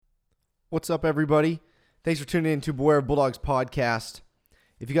What's up, everybody? Thanks for tuning in to Beware of Bulldogs podcast.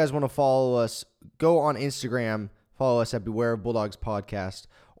 If you guys want to follow us, go on Instagram, follow us at Beware of Bulldogs podcast,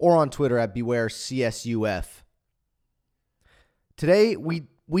 or on Twitter at Beware CSUF. Today, we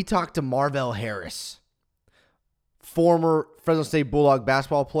talked to Marvell Harris, former Fresno State Bulldog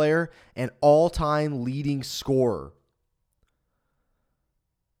basketball player and all-time leading scorer.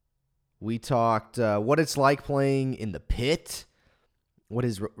 We talked what it's like playing in the pit, what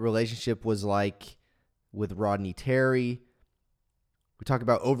his relationship was like with Rodney Terry. We talked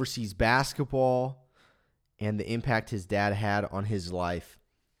about overseas basketball and the impact his dad had on his life.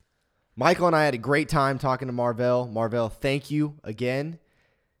 Michael and I had a great time talking to Marvell. Marvell, thank you again.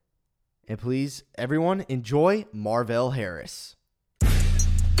 And please, everyone, enjoy Marvell Harris.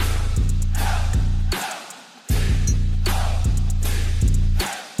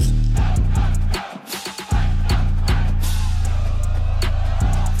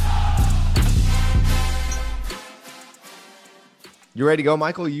 You ready to go,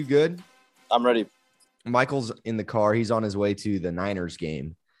 Michael? You good? I'm ready. Michael's in the car. He's on his way to the Niners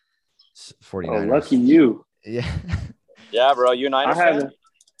game. 49ers. Oh, lucky you. Yeah. Yeah, bro. You a Niners fan?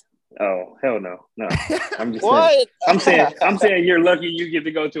 Oh, hell no. No. I'm just What? I'm saying you're lucky you get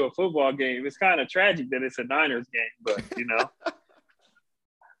to go to a football game. It's kind of tragic that it's a Niners game, but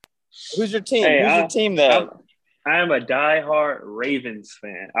Who's your team? Hey, Who's your team then? I'm a diehard Ravens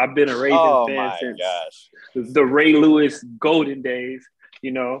fan. I've been a Ravens Oh fan my since gosh. the Ray Lewis golden days,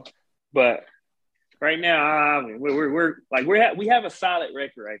 But right now, we have a solid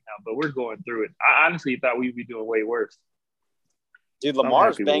record right now, but we're going through it. I honestly thought we'd be doing way worse. Dude,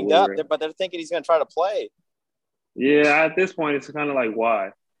 Lamar's happy with banged where up, we're at. but they're thinking he's going to try to play. Yeah, at this point, it's kind of like why?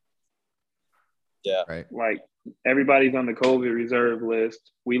 Yeah. Right. Like everybody's on the COVID reserve list.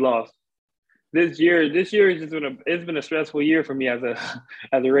 We lost this year. This year has just been a stressful year for me as a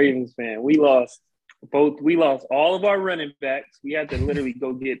Ravens fan. We lost all of our running backs. We had to literally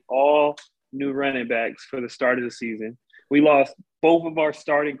go get all new running backs for the start of the season. We lost both of our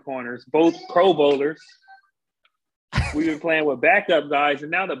starting corners, both Pro Bowlers. We've been playing with backup guys,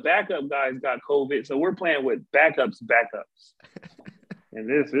 and now the backup guys got COVID, so we're playing with backups.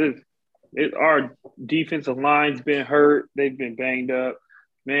 And our defensive line's been hurt. They've been banged up.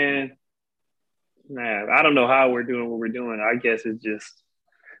 Man, I don't know how we're doing what we're doing. I guess it's just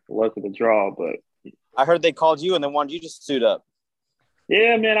the luck of the draw, but I heard they called you and they wanted you to suit up.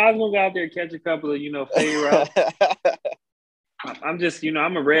 yeah, man, I was going to go out there and catch a couple of, fade routes. I'm just,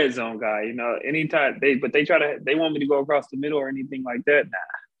 I'm a red zone guy, anytime they want me to go across the middle or anything like that.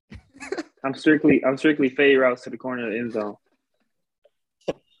 Nah, I'm strictly fade routes to the corner of the end zone.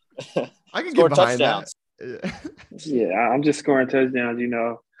 I can Score get behind touchdowns. that. Yeah, I'm just scoring touchdowns,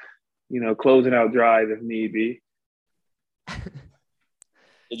 closing out drives if need be.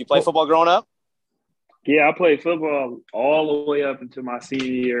 Did you play football growing up? Yeah, I played football all the way up until my senior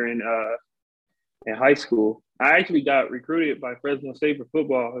year in high school. I actually got recruited by Fresno State for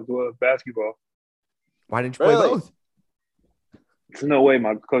football as well as basketball. Why didn't you play Really? both? There's no way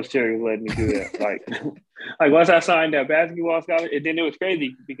my coach Terry was letting me do that. Like once I signed that basketball scholarship, and then it was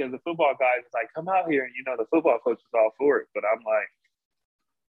crazy because the football guys was like, "Come out here," and the football coach was all for it. But I'm like,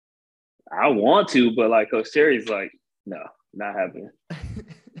 I want to, but like Coach Terry's like, no, not happening.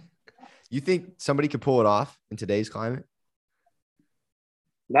 You think somebody could pull it off in today's climate?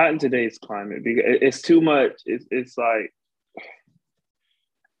 Not in today's climate because it's too much. It's like,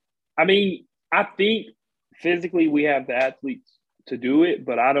 I mean, I think physically we have the athletes to do it,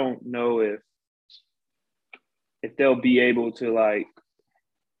 but I don't know if they'll be able to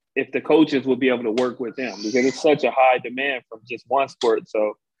if the coaches will be able to work with them because it's such a high demand from just one sport.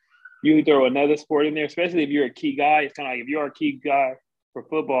 So you throw another sport in there, especially if you're a key guy. It's kind of like if you're a key guy for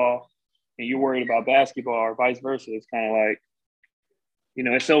football and you're worried about basketball or vice versa, it's kind of like,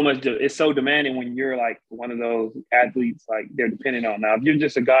 it's so demanding when you're like one of those athletes like they're dependent on. Now, if you're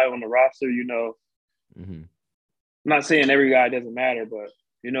just a guy on the roster, Mm-hmm. I'm not saying every guy doesn't matter, but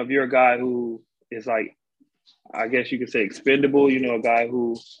if you're a guy who is like, I guess you could say expendable, a guy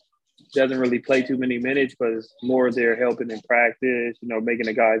who doesn't really play too many minutes, but is more there helping in practice, making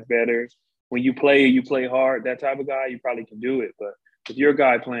the guys better. When you play hard, that type of guy, you probably can do it. But if you're a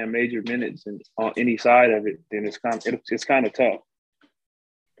guy playing major minutes and on any side of it, then it's kind of tough.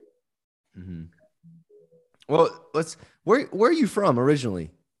 Mm-hmm. Well, where are you from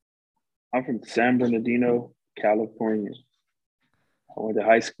originally? I'm from San Bernardino, California. I went to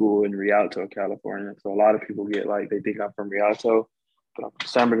high school in Rialto, California. So a lot of people they think I'm from Rialto, but I'm from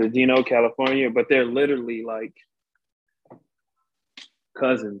San Bernardino, California. But they're literally like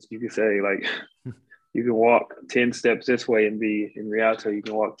cousins, you could say. Like You can walk 10 steps this way and be in Rialto. You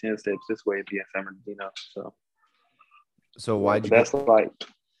can walk 10 steps this way and be in San Bernardino. So But that's like,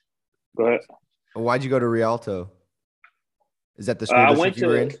 go ahead. why'd you go to Rialto? Is that the school I district went you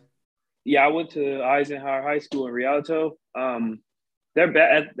were in? to I went to Eisenhower High School in Rialto. They're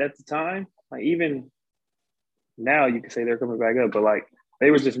bad at the time. Like even now, you can say they're coming back up, but like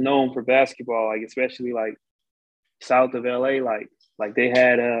they were just known for basketball. Like especially like south of LA. Like they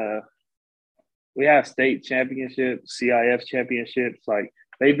had we have state championships, CIF championships. Like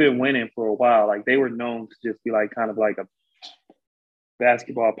they've been winning for a while. Like they were known to just be like kind of like a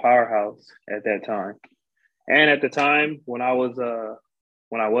basketball powerhouse at that time. And at the time when I was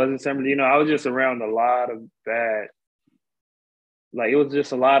in San Bernardino, I was just around a lot of bad. Like it was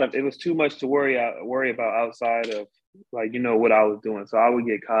just it was too much to worry about outside of like, what I was doing. So I would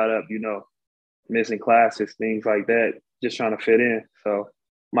get caught up, missing classes, things like that, just trying to fit in. So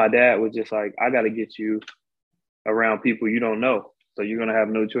my dad was just like, I got to get you around people you don't know. So you're going to have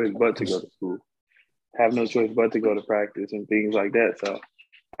no choice but to go to school, have no choice but to go to practice and things like that. So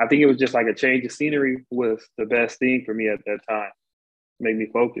I think it was just like a change of scenery was the best thing for me at that time. Made me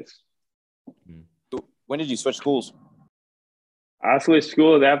focus. When did you switch schools? I switched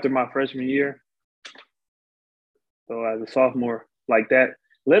schools after my freshman year. So as a sophomore, like that.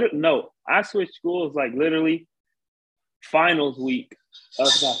 I switched schools like literally finals week of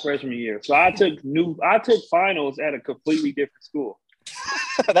my freshman year. So I took finals at a completely different school.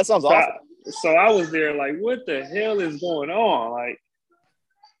 That sounds awesome. So I was there like, what the hell is going on?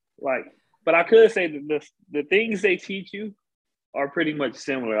 But I could say that the things they teach you are pretty much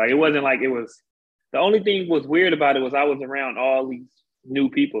similar. Like it wasn't like it was. The only thing was weird about it was I was around all these new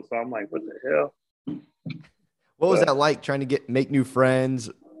people. So I'm like, what the hell? What was that like trying to make new friends,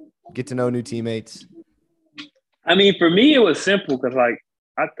 get to know new teammates? I mean, for me, it was simple because like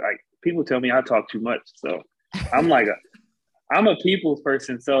people tell me I talk too much. So I'm I'm a people's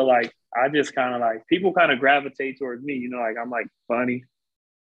person. So like, I just kind of like, people kind of gravitate towards me, like I'm like funny,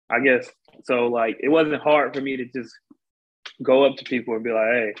 I guess. So like, it wasn't hard for me to just go up to people and be like,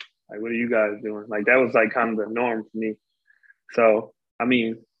 hey, like, what are you guys doing? Like, that was like kind of the norm for me. So, I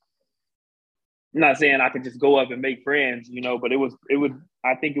mean, I'm not saying I could just go up and make friends, but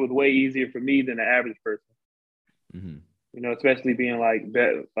I think it was way easier for me than the average person. Mm-hmm. Especially being like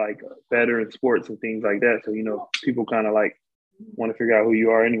better in sports and things like that. So, people kind of like want to figure out who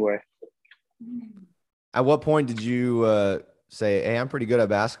you are anyway. At what point did you say, hey, I'm pretty good at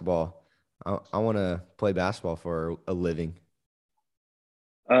basketball. I want to play basketball for a living?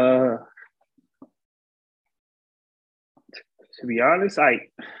 To be honest, I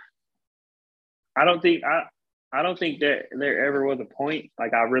don't think that there ever was a point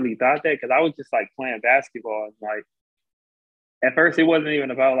like I really thought that, because I was just like playing basketball and like at first it wasn't even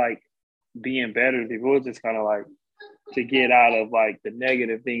about like being better than people. It was just kind of like to get out of like the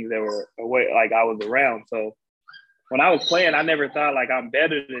negative things that were away, like I was around. So when I was playing, I never thought like I'm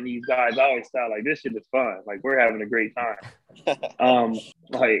better than these guys. I always thought like this shit is fun. Like we're having a great time.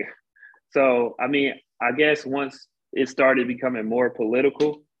 So I mean, I guess once it started becoming more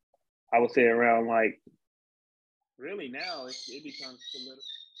political, I would say around like really now it becomes political.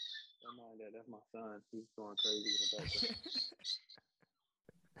 Don't mind that. That's my son. He's going crazy in the background.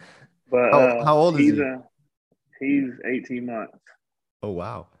 But how old is he? He's 18 months. Oh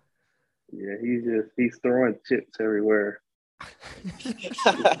wow. Yeah, he's throwing chips everywhere. I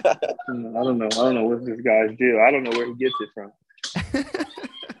don't know what this guy's deal. I don't know where he gets it from.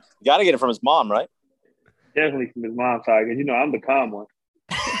 You got to get it from his mom, right? Definitely from his mom's side, because I'm the calm one.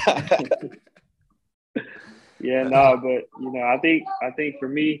 Yeah, no, but I think for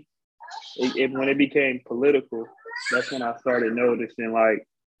me, when it became political, that's when I started noticing like,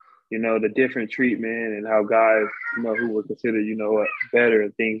 the different treatment and how guys, who were considered, better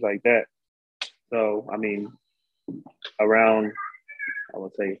and things like that. So, I mean, around, I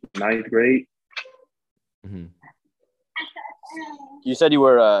would say, 9th grade. Mm-hmm. You said you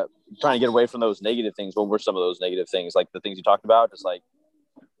were trying to get away from those negative things. What were some of those negative things? Like the things you talked about, just like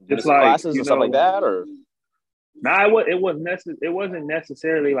classes and stuff like that, or? Nah, it wasn't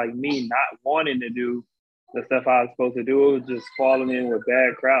necessarily like me not wanting to do the stuff I was supposed to do. It was just falling in with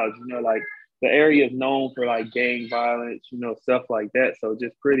bad crowds. Like the area is known for like gang violence, stuff like that. So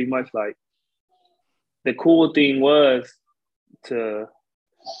just pretty much like the cool thing was to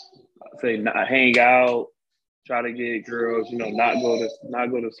say not hang out, try to get girls, not go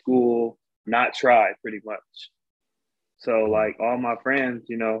to school, not try pretty much. So like all my friends,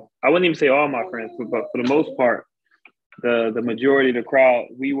 I wouldn't even say all my friends, but for the most part, the majority of the crowd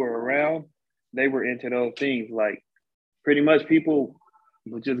we were around, they were into those things. Like pretty much people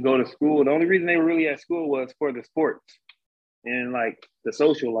would just go to school. The only reason they were really at school was for the sports and like the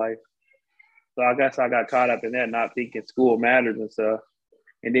social life. So I guess I got caught up in that, not thinking school matters and stuff.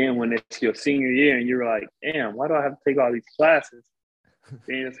 And then when it's your senior year and you're like, damn, why do I have to take all these classes?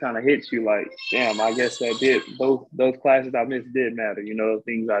 Then it just kind of hits you like, damn, I guess that did those classes I missed did matter. You know, the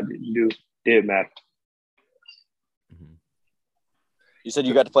things I didn't do did matter. You said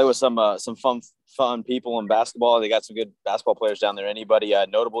you got to play with some fun people in basketball. They got some good basketball players down there. Anybody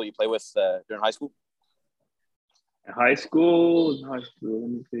notable you play with during high school? In high school, let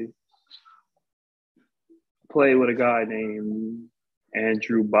me see. Played with a guy named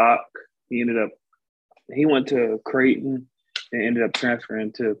Andrew Bach. He went to Creighton and ended up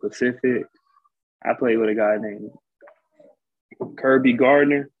transferring to Pacific. I played with a guy named Kirby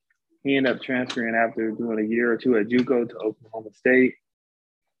Gardner. He ended up transferring after doing a year or two at JUCO to Oklahoma State.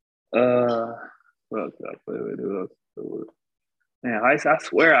 What else did I play with? Man, I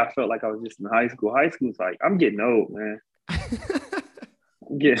swear I felt like I was just in high school. High school's like, I'm getting old, man.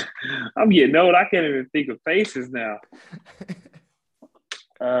 I'm getting old. I can't even think of faces now.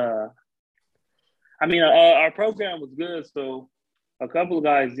 Our program was good, so a couple of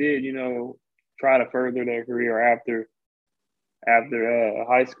guys did, try to further their career after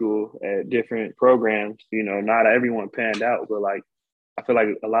high school at different programs. Not everyone panned out, but like I feel like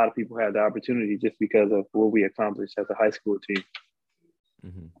a lot of people had the opportunity just because of what we accomplished as a high school team.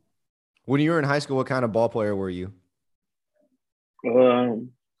 Mm-hmm. When you were in high school, what kind of ball player were you?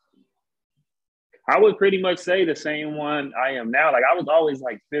 I would pretty much say the same one I am now. Like I was always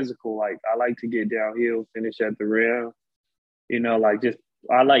like physical. Like I like to get downhill, finish at the rim.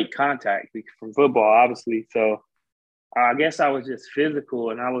 I like contact from football, obviously. So I guess I was just physical,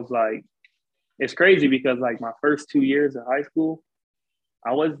 and I was like, it's crazy because like my first 2 years of high school,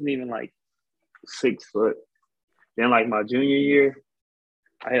 I wasn't even like 6 foot. Then like my junior year,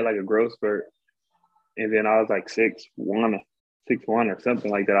 I had like a growth spurt, and then I was like 6'1" or something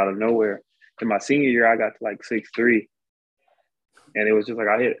like that out of nowhere. In my senior year, I got to like 6'3", and it was just like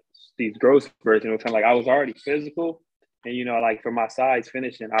I hit these growth spurts, and it was kind of like I was already physical, and like for my size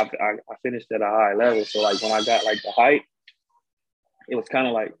finishing, I finished at a high level. So like when I got like the height, it was kind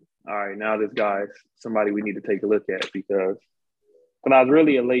of like, all right, now this guy's somebody we need to take a look at because I was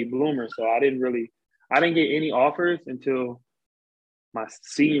really a late bloomer, so I didn't get any offers until my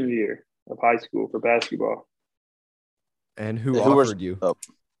senior year of high school for basketball. And who offered you? Oh.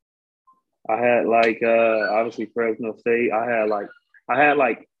 I had like obviously Fresno State. I had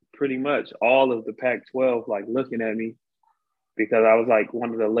like pretty much all of the Pac-12 like looking at me because I was like one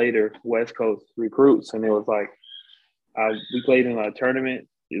of the later West Coast recruits, and it was like we played in a tournament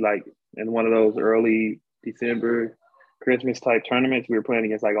like in one of those early December Christmas type tournaments. We were playing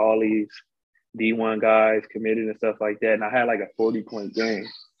against like all these D1 guys committed and stuff like that, and I had like a 40-point game,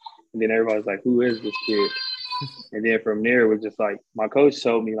 and then everybody was like, "Who is this kid?" And then from there, it was just like my coach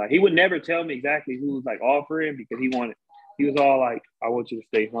told me, like, he would never tell me exactly who was like offering because he was all like, I want you to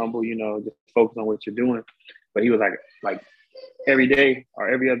stay humble, just focus on what you're doing. But he was like every day or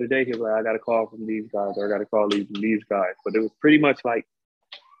every other day, he was like, I got a call from these guys or I got a call from these guys. But it was pretty much like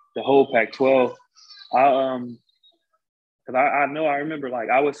the whole Pac-12. Because I remember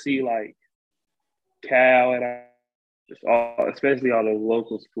like I would see like Cal and especially all the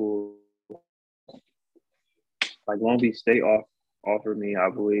local schools. Like Long Beach State offered me, I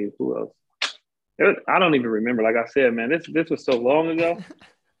believe. Who else? I don't even remember. Like I said, man, this was so long ago.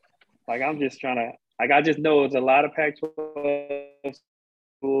 Like I'm just trying to. Like I just know it's a lot of Pac-12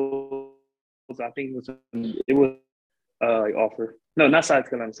 schools. I think it was like offer. No, not South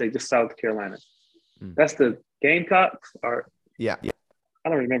Carolina State, just South Carolina. That's the Gamecocks, or yeah. I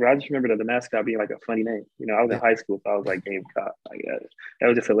don't remember. I just remember that the mascot being like a funny name. I was in high school, so I was like Gamecock. Like that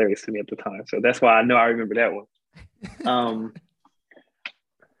was just hilarious to me at the time. So that's why I know I remember that one.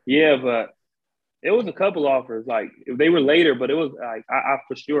 Yeah, but it was a couple offers. Like they were later, but it was like I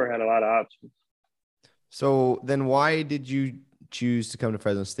for sure had a lot of options. So then, why did you choose to come to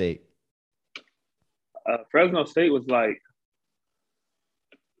Fresno State? Fresno State was like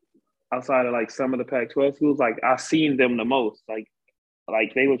outside of like some of the Pac-12 schools. Like I've seen them the most. Like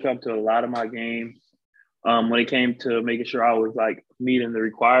they would come to a lot of my games. When it came to making sure I was like meeting the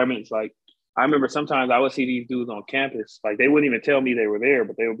requirements, like I remember sometimes I would see these dudes on campus. Like they wouldn't even tell me they were there,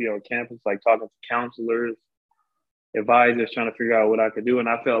 but they would be on campus, like talking to counselors, advisors, trying to figure out what I could do. And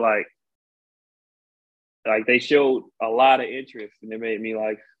I felt like they showed a lot of interest, and it made me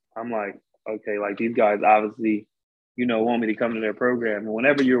like, I'm like, okay, like these guys obviously, want me to come to their program. And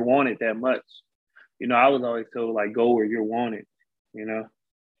whenever you're wanted that much, I was always told like, go where you're wanted,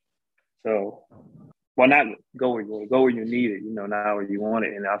 So well, not go where you need it, not where you want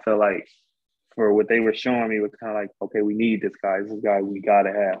it. And I felt like for what they were showing me was kind of like, okay, we need this guy. This is a guy we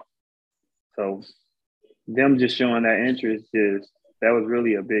gotta have. So them just showing that interest that was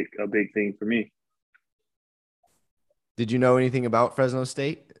really a big thing for me. Did you know anything about Fresno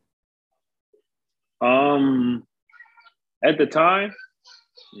State? At the time,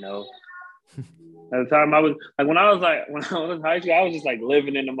 no. At the time, I was like when I was in high school, I was just like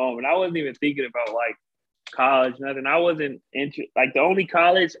living in the moment. I wasn't even thinking about like college, nothing. I wasn't like the only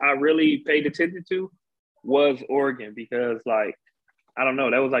college I really paid attention to was Oregon because like I don't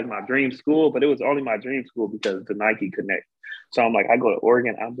know, that was like my dream school, but it was only my dream school because of the Nike Connect. So I'm like, I go to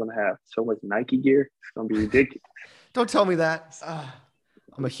Oregon, I'm gonna have so much Nike gear, it's gonna be ridiculous. Don't tell me that.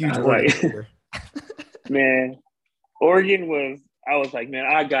 I'm a huge I was Oregon like, player. man, Oregon was. I was like, man,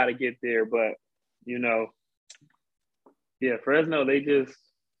 I gotta get there, but yeah, Fresno, they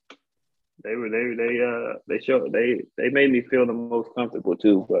made me feel the most comfortable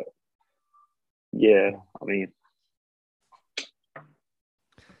too. But yeah, I mean,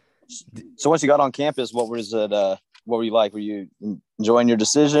 So once you got on campus, what was it? What were you like? Were you enjoying your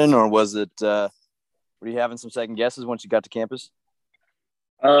decision, or was it? Were you having some second guesses once you got to campus?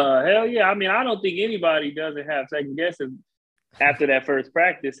 hell yeah. I mean, I don't think anybody doesn't have second guesses after that first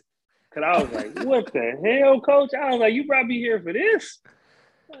practice. Cause I was like, what the hell, coach? I was like, you brought me here for this?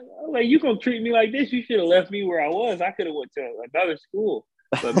 I was like, you gonna treat me like this? You should have left me where I was. I could have went to another school.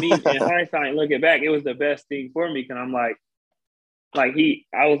 But me, in hindsight, looking back, it was the best thing for me. Cause I'm like I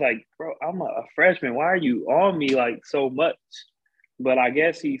was like, bro, I'm a freshman. Why are you on me like so much? But I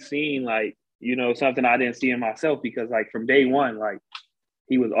guess he's seen like, something I didn't see in myself because like from day one, like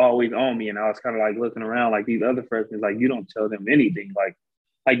he was always on me. And I was kind of like looking around like these other freshmen, like you don't tell them anything. Like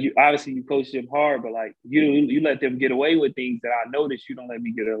you obviously you coach them hard, but like you let them get away with things that I noticed you don't let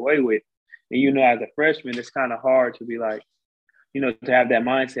me get away with. And as a freshman, it's kind of hard to be like, to have that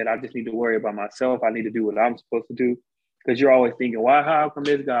mindset. I just need to worry about myself. I need to do what I'm supposed to do. Because you're always thinking, why? How come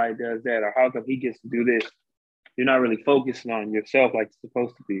this guy does that, or how come he gets to do this? You're not really focusing on yourself like you're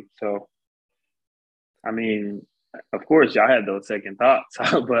supposed to be. So, I mean, of course, y'all had those second thoughts,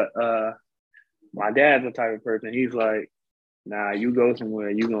 but my dad's the type of person. He's like, nah, you go somewhere,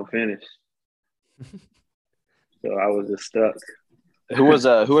 you gonna finish. So I was just stuck. Who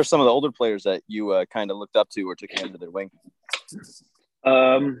are some of the older players that you kind of looked up to or took you under their wing?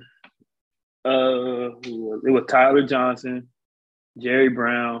 It was Tyler Johnson, Jerry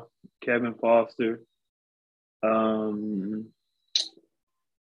Brown, Kevin Foster, KO,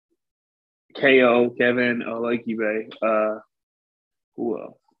 Kevin Olakibe. Who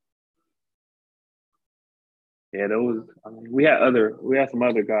else? Yeah, those. I mean, we had some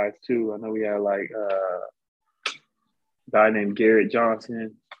other guys too. I know we had like a guy named Garrett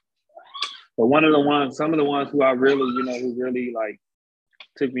Johnson. But some of the ones who I really, who really like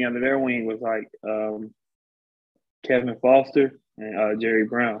took me under their wing was like Kevin Foster and Jerry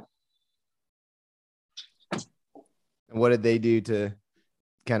Brown. And what did they do to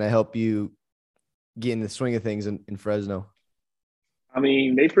kind of help you get in the swing of things in Fresno? I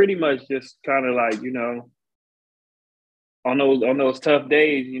mean, they pretty much just kind of like, on those tough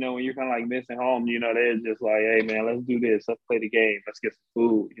days, when you're kind of like missing home, they're just like, hey man, let's do this, let's play the game, let's get some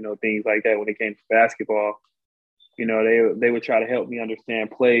food, things like that. When it came to basketball, they would try to help me understand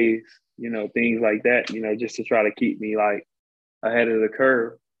plays, things like that, just to try to keep me like ahead of the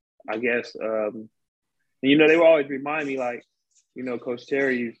curve, I guess. And, they would always remind me like, Coach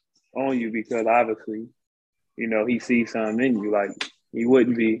Terry's on you because obviously, he sees something in you, like he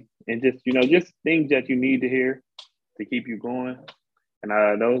wouldn't be, and just things that you need to hear to keep you going. And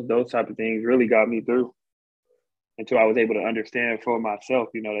those type of things really got me through until I was able to understand for myself,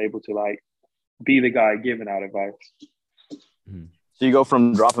 able to like be the guy giving out advice. So you go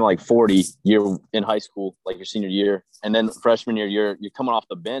from dropping like 40 year in high school, like your senior year, and then freshman year, you're coming off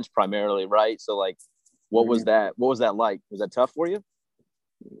the bench primarily, right? So like, what was that? What was that like? Was that tough for you?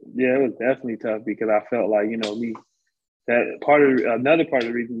 Yeah, it was definitely tough because I felt like, another part of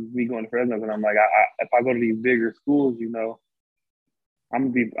the reason me going to Fresno, because I'm like, if I go to these bigger schools, who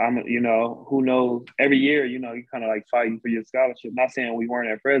knows? Every year, you kind of like fighting for your scholarship. Not saying we weren't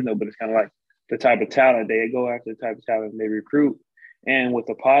at Fresno, but it's kind of like the type of talent they go after, the type of talent they recruit, and with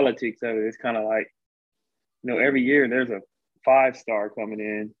the politics of it, it's kind of like, every year there's a 5-star coming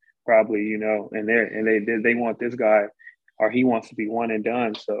in, probably, and they want this guy, or he wants to be one and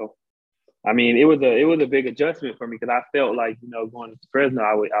done. So, I mean, it was a big adjustment for me because I felt like, going to Fresno,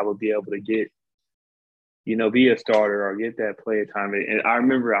 I would be able to get, be a starter or get that play time. And I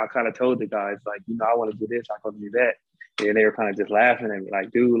remember I kind of told the guys like, I want to do this, I want to do that, and they were kind of just laughing at me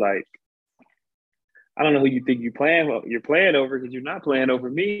like, dude, like, I don't know who you think you're playing over because you're not playing over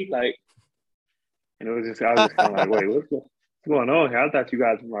me. Like, and I was just kind of like, wait, what's going on here? I thought you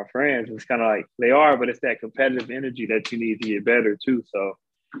guys were my friends. It's kind of like they are, but it's that competitive energy that you need to get better too. So,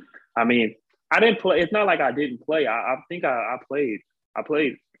 I mean, I didn't play. It's not like I didn't play. I think I played. I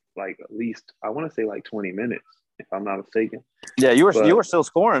played like at least I want to say like 20 minutes if I'm not mistaken. Yeah, you were still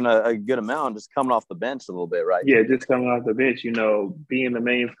scoring a good amount, just coming off the bench a little bit, right? Yeah, just coming off the bench, being the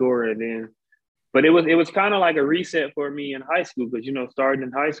main scorer, and then. But it was kind of like a reset for me in high school because starting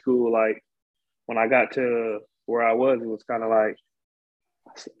in high school, like when I got to where I was, it was kind of like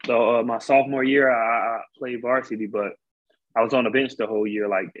my sophomore year. I played varsity, but I was on the bench the whole year,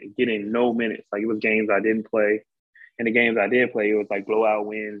 like getting no minutes. Like it was games I didn't play, and the games I did play, it was like blowout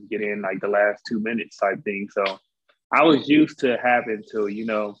wins, get in like the last 2 minutes type thing. So I was used to having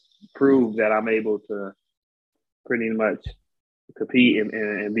to prove that I'm able to pretty much compete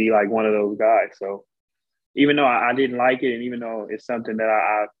and be like one of those guys. So even though I didn't like it, and even though it's something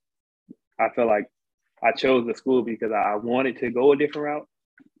that I feel like I chose the school because I wanted to go a different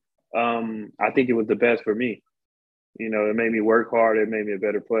route, I think it was the best for me. It made me work hard. It made me a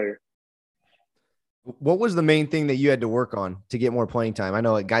better player. What was the main thing that you had to work on to get more playing time? I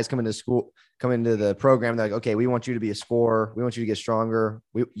know like guys come into the program, they're like, okay, we want you to be a scorer. We want you to get stronger.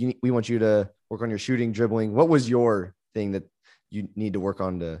 We want you to work on your shooting, dribbling. What was your thing that you need to work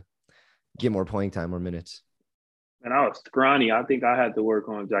on to get more playing time or minutes? And I was scrawny. I think I had to work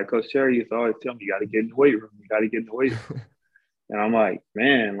on Jack. Coach Cherry used to always tell me, you got to get in the weight room. You got to get in the weight room. And I'm like,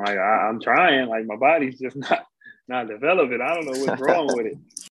 man, like I'm trying. Like my body's just not developing. I don't know what's wrong with it.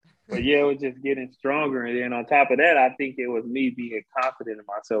 But yeah, it was just getting stronger. And then on top of that, I think it was me being confident in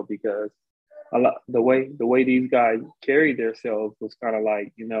myself because the way these guys carried themselves was kind of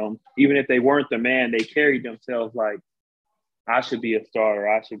like, even if they weren't the man, they carried themselves like, I should be a starter.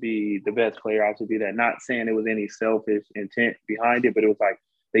 I should be the best player. I should be that. Not saying it was any selfish intent behind it, but it was like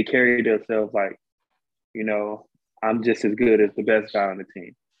they carried themselves like, I'm just as good as the best guy on the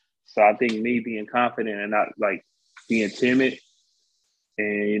team. So I think me being confident and not like being timid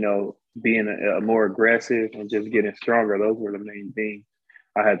and, being a more aggressive and just getting stronger, those were the main things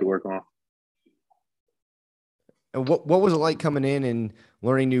I had to work on. And what was it like coming in and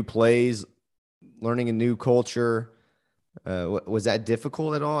learning new plays, learning a new culture? Was that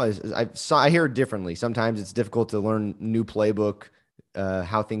difficult at all? I hear it differently. Sometimes it's difficult to learn new playbook,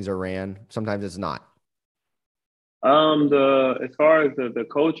 how things are ran. Sometimes it's not. As far as the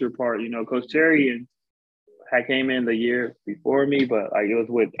culture part, Coach Cherry had came in the year before me, but like it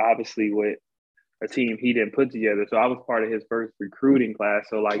was obviously with a team he didn't put together. So I was part of his first recruiting class.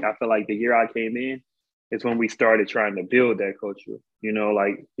 So like I feel like the year I came in is when we started trying to build that culture.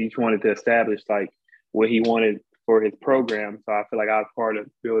 Like each wanted to establish like what he wanted for his program. So I feel like I was part of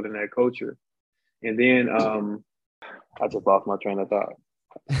building that culture. And then I just lost my train of thought.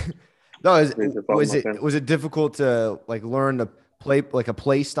 No, was it difficult to like learn to play like a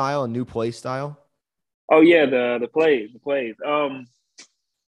play style, a new play style? Oh yeah, the plays.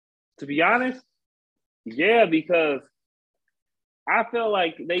 To be honest, yeah, because I feel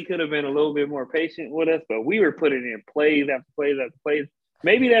like they could have been a little bit more patient with us, but we were putting in plays after plays after plays.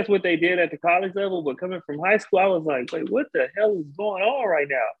 Maybe that's what they did at the college level, but coming from high school, I was like, wait, what the hell is going on right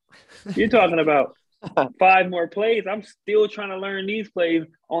now? You're talking about 5 more plays. I'm still trying to learn these plays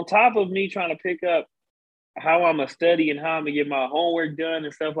on top of me trying to pick up how I'm going to study and how I'm going to get my homework done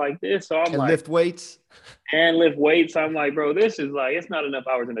and stuff like this. So I'm lift weights. And lift weights. I'm like, bro, this is like, it's not enough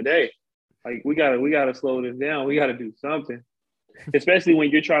hours in a day. Like we gotta slow this down. We gotta do something. Especially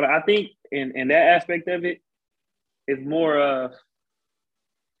when you're trying to, I think in that aspect of it, it's more of,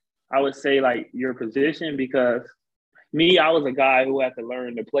 I would say like your position, because I was a guy who had to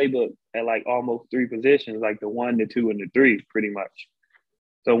learn the playbook at like almost 3 positions, like the 1, the 2, and the 3, pretty much.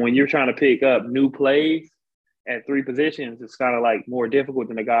 So when you're trying to pick up new plays at 3 positions, it's kind of like more difficult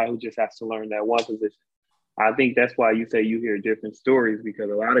than a guy who just has to learn that 1 position. I think that's why you say you hear different stories, because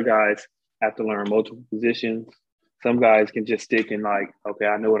a lot of guys have to learn multiple positions. Some guys can just stick in like, okay,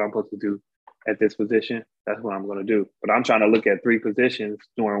 I know what I'm supposed to do at this position. That's what I'm going to do. But I'm trying to look at 3 positions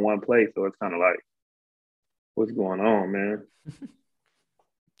during 1 play. So it's kind of like, what's going on, man?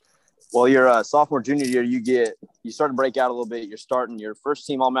 Well, your sophomore, junior year, you start to break out a little bit. You're starting your first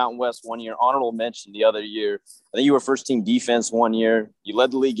team All Mountain West 1 year, honorable mention the other year. I think you were first team defense 1 year. You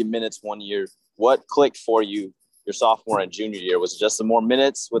led the league in minutes 1 year. What clicked for you your sophomore and junior year? Was it just the more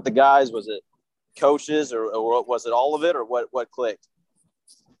minutes with the guys? Was it coaches, or was it all of it, or what clicked?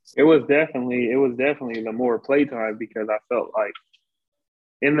 It was definitely the more play time, because I felt like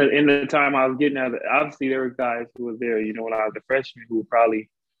in the time I was getting out, obviously there were guys who was there, when I was a freshman, who probably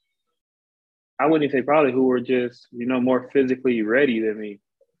I wouldn't say probably who were just, more physically ready than me.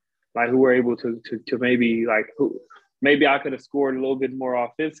 Like who were able to maybe like who maybe I could have scored a little bit more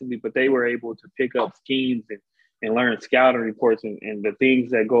offensively, but they were able to pick up schemes and learn scouting reports and the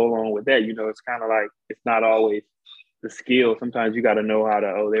things that go along with that. It's kind of like it's not always the skill. Sometimes you got to know how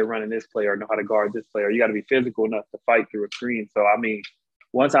to, they're running this play or know how to guard this player. You got to be physical enough to fight through a screen. So, I mean,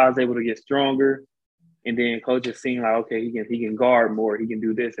 once I was able to get stronger and then coaches seeing like, okay, he can guard more, he can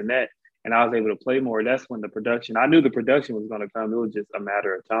do this and that. And I was able to play more. That's when I knew the production was going to come. It was just a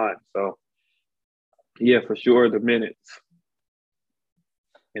matter of time. So, yeah, for sure, the minutes.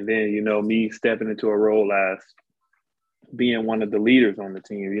 And then, me stepping into a role as being one of the leaders on the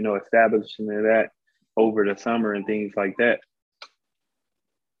team, establishing that over the summer and things like that.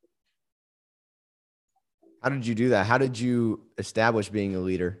 How did you do that? How did you establish being a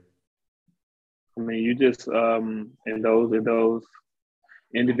leader? I mean, you just in those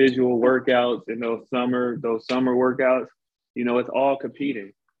individual workouts, in those summer workouts, it's all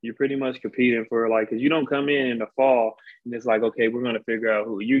competing. You're pretty much competing for because you don't come in the fall and it's like, okay, we're going to figure out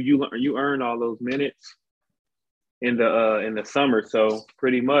who you earn all those minutes in the summer. So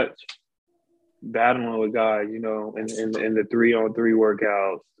pretty much battling with guys, in the 3-on-3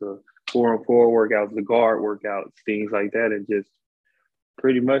 workouts, the 4-on-4 workouts, the guard workouts, things like that, and just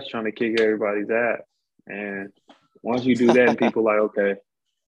pretty much trying to kick everybody's ass. And once you do that, and people like, okay,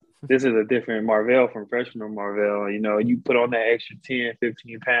 this is a different Marvell from freshman Marvell. You put on that extra 10,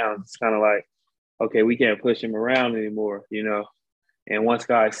 15 pounds. It's kind of like, okay, we can't push him around anymore, And once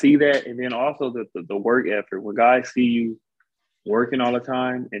guys see that, and then also the work effort, when guys see you working all the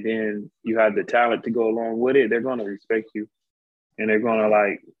time and then you have the talent to go along with it, they're going to respect you. And they're going to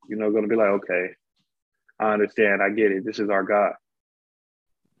going to be like, okay, I understand. I get it. This is our guy.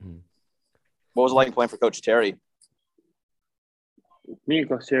 What was it like playing for Coach Terry? Me and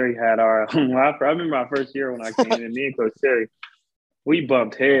Coach Terry had our – I remember my first year when I came in, me and Coach Terry, we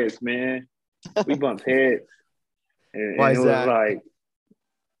bumped heads, man. We bumped heads. And Why it is that? was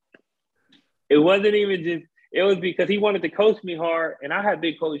it wasn't even just – it was because he wanted to coach me hard, and I had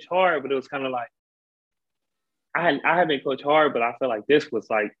been coached hard, but it was kind of like I had been coached hard, but I felt like this was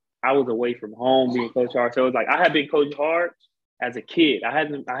like I was away from home being coached hard. So it was like I had been coached hard as a kid. I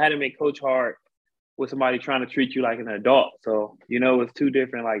hadn't been coached hard with somebody trying to treat you like an adult. So, it's two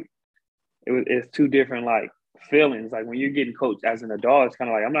different it's two different feelings. Like when you're getting coached as an adult, it's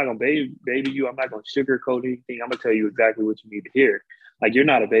kind of like I'm not gonna baby you. I'm not gonna sugarcoat anything. I'm gonna tell you exactly what you need to hear. Like you're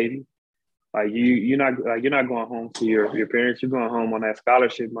not a baby. Like you're not going home to your parents. You're going home on that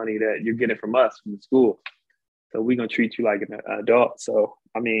scholarship money that you're getting from us from the school. So we're gonna treat you like an adult. So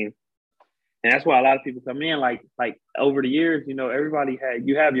I mean, and that's why a lot of people come in like over the years. Everybody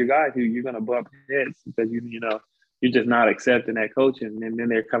you have your guys who you're gonna bump heads because you're just not accepting that coaching, and then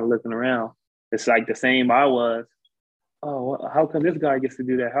they're kind of looking around. It's like the same I was. Oh, well, how come this guy gets to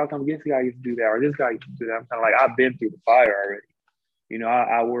do that? How come this guy gets to do that? Or this guy gets to do that? I'm kind of like I've been through the fire already.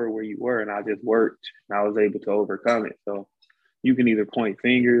 I were where you were, and I just worked, and I was able to overcome it. So you can either point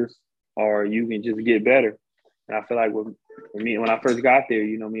fingers or you can just get better. And I feel like for me, when I first got there,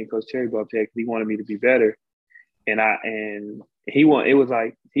 me and Coach Terry bumped heads. He wanted me to be better, and he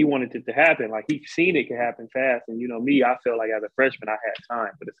wanted it to happen. Like he seen it could happen fast, and me, I felt like as a freshman I had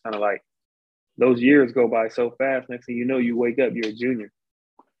time, but it's kind of like those years go by so fast. Next thing you know, you wake up, you're a junior.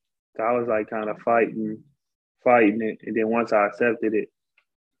 So I was like kind of fighting it, and then once I accepted it,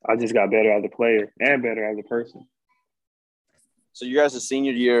 I just got better as a player and better as a person. So you guys'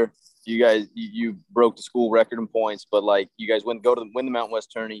 senior year, you broke the school record in points, but you guys win the Mountain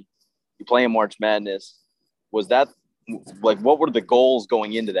West tourney. You play in March Madness. Was that what were the goals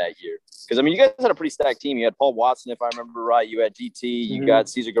going into that year? Because I mean, you guys had a pretty stacked team. You had Paul Watson, if I remember right. You had DT. You got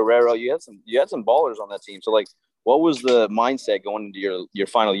Cesar Guerrero. You had some ballers on that team. So what was the mindset going into your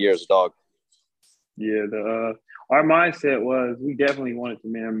final year as a Dog? Yeah, our mindset was we definitely wanted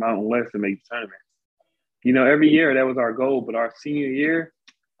to win Mountain West to make the tournament. Every year that was our goal, but our senior year,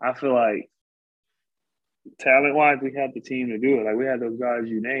 I feel like talent-wise, we had the team to do it. Like we had those guys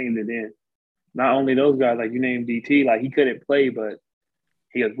you named, and then not only those guys, like you named DT, like he couldn't play, but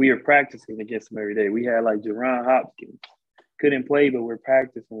we were practicing against him every day. We had Jerron Hopkins, couldn't play, but we're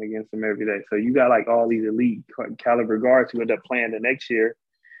practicing against him every day. So you got all these elite caliber guards who end up playing the next year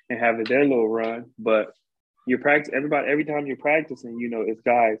and having their little run, but every time you're practicing, it's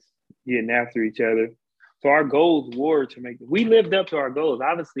guys getting after each other. So our goals were we lived up to our goals.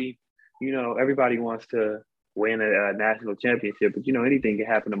 Obviously, everybody wants to win a national championship, but anything can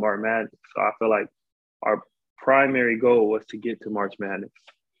happen to March Madness. So I feel like our primary goal was to get to March Madness.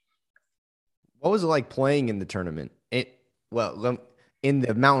 What was it like playing in the tournament? In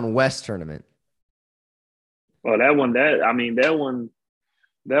the Mountain West tournament? Well,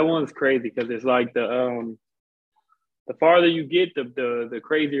 that one's crazy because it's like the farther you get, the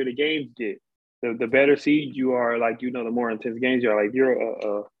crazier the games get. The better seed you are, like the more intense games you are. Like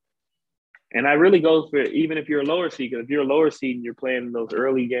and that really goes for even if you're a lower seed. Because if you're a lower seed and you're playing those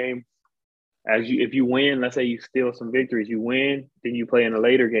early games, if you win, let's say you steal some victories, you win, then you play in a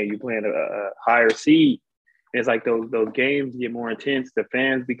later game, you play in a higher seed. It's like those games get more intense. The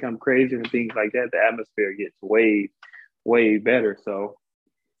fans become crazy and things like that. The atmosphere gets way better. So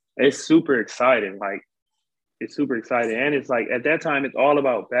it's super exciting. Like it's super exciting, and it's like at that time it's all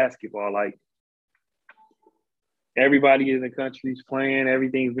about basketball. Like everybody in the country's playing,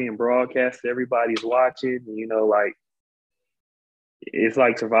 everything's being broadcast, everybody's watching. Like it's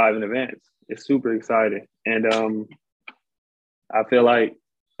like surviving events. It's super exciting, and I feel like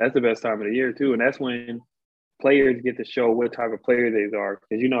that's the best time of the year too, and that's when players get to show what type of player they are.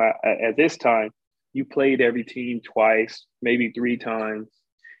 Because at this time, you played every team twice, maybe 3 times.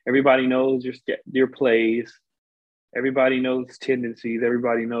 Everybody knows your plays. Everybody knows tendencies.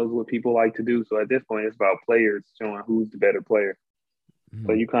 Everybody knows what people like to do. So at this point, it's about players showing who's the better player. Mm-hmm.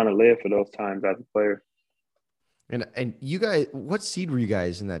 So you kind of live for those times as a player. And you guys, what seed were you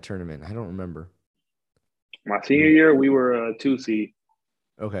guys in that tournament? I don't remember. My senior year, we were a 2 seed.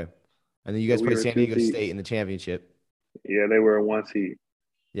 Okay. And then you guys played San Diego State in the championship. Yeah, they were a 1 seed.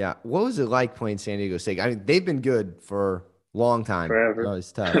 Yeah. What was it like playing San Diego State? I mean, they've been good for a long time. Forever. Oh,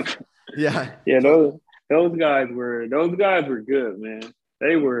 it's tough. Yeah. Yeah, those guys were good, man.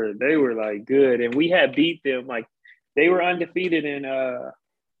 They were like good. And we had beat them. Like they were undefeated in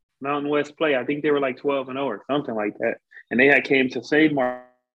Mountain West play. I think they were like 12-0 or something like that. And they had came to Save Mart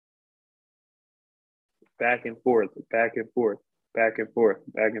back and forth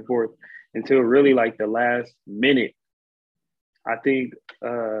until really like the last minute. I think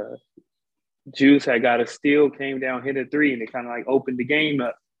Juice had got a steal, came down, hit a 3, and it kind of like opened the game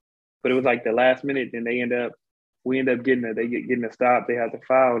up. But it was like the last minute. Then we end up getting a stop. They had to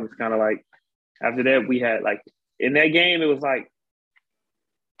foul, and it's kind of like after that we had like in that game it was like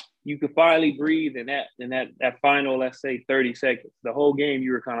you could finally breathe in that final, let's say 30 seconds. The whole game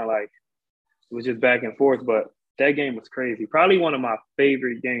you were kind of like it was just back and forth, but that game was crazy. Probably one of my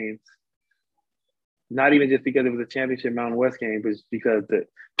favorite games. Not even just because it was a championship Mountain West game, but because the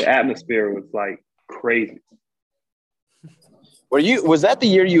atmosphere was like crazy. Was that the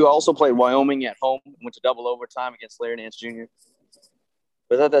year you also played Wyoming at home and went to double overtime against Larry Nance Jr.?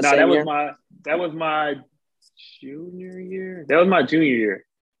 Was that same year? That was my junior year. That was my junior year.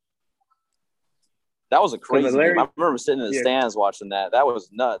 That was a crazy game. I remember sitting in the stands watching that. That was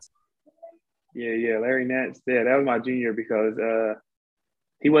nuts. Yeah. Larry Nance. Yeah, that was my junior because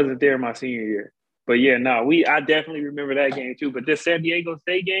he wasn't there my senior year. But yeah, no, I definitely remember that game too. But this San Diego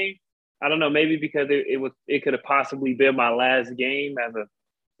State game, I don't know, maybe because it could have possibly been my last game as a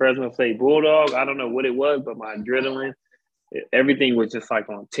Fresno State Bulldog. I don't know what it was, but my adrenaline, everything was just like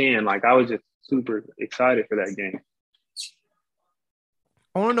on 10. Like I was just super excited for that game.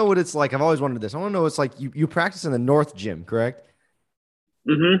 I want to know what it's like. I've always wondered this. I want to know it's like you practice in the North Gym, correct?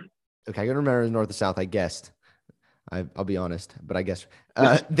 Mm-hmm. Okay, I gotta remember North or South. I guessed. I'll be honest, but I guess.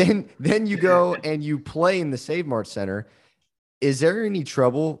 Then you go and you play in the Save Mart Center. Is there any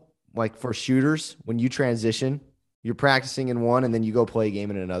trouble like for shooters when you transition? You're practicing in one and then you go play a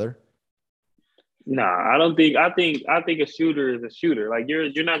game in another? Nah, I don't think. I think a shooter is a shooter. Like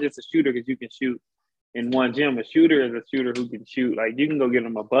you're not just a shooter because you can shoot in one gym. A shooter is a shooter who can shoot. Like you can go get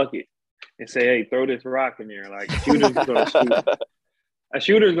him a bucket and say, "Hey, throw this rock in there." Like shooters gonna shoot. A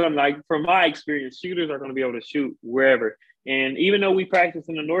shooter's gonna, like, from my experience, shooters are gonna be able to shoot wherever. And even though we practiced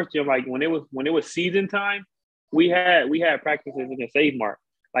in the North Gym, like when it was season time, we had practices in the Save Mart.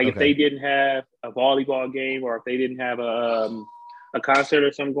 Like if they didn't have a volleyball game or if they didn't have a concert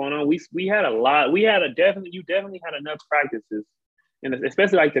or something going on, we had a lot. You definitely had enough practices, and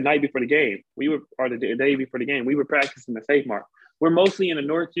especially like the night before the game, the day before the game, we were practicing the Save Mart. We're mostly in the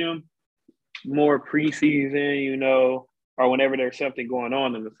North Gym, more preseason, or whenever there's something going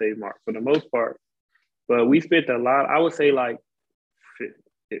on in the Save Mart for the most part. But we spent a lot, I would say like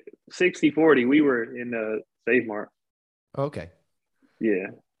 60-40, we were in the Save Mart. Okay. Yeah,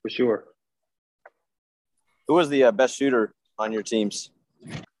 for sure. Who was the best shooter on your teams?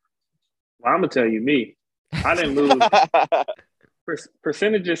 Well, I'm going to tell you me. I didn't lose.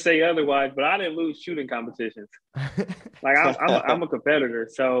 Percentages say otherwise, but I didn't lose shooting competitions. Like I'm a competitor.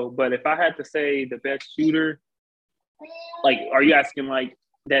 So, but if I had to say the best shooter, like, are you asking like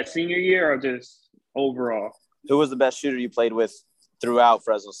that senior year or just overall? Who was the best shooter you played with throughout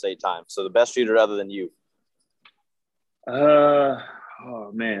Fresno State time? So the best shooter other than you. Oh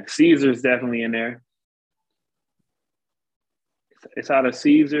man, Caesar's definitely in there. It's out of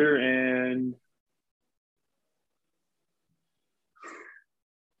Caesar and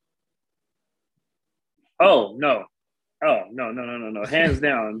oh no. Oh no. Hands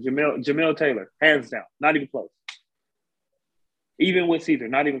down. Jamil Taylor. Hands down. Not even close. Even with Caesar,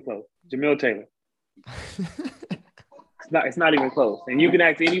 not even close. Jamil Taylor. It's not even close. And you can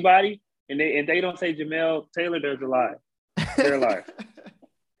ask anybody, and they don't say Jamil Taylor, there's a lie. They're a lie.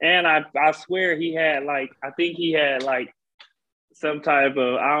 And I swear he had I think he had some type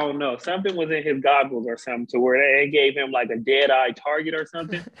of, I don't know, something was in his goggles or something to where they gave him like a dead eye target or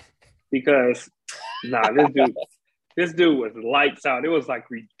something. Because this dude was lights out. It was like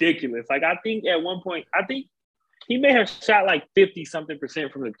ridiculous. Like I think at one point, he may have shot like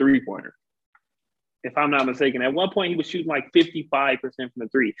 50-something% from the 3-pointer. If I'm not mistaken. At one point, he was shooting like 55% from the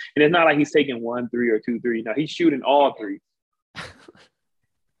 3. And it's not like he's taking 1 3 or 2 3. No, he's shooting all 3.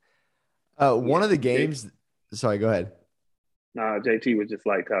 One of the games – sorry, go ahead. Nah, JT was just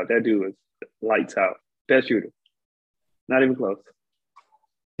lights out. That dude was lights out. Best shooter. Not even close.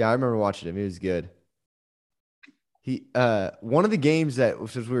 Yeah, I remember watching him. He was good. One of the games that –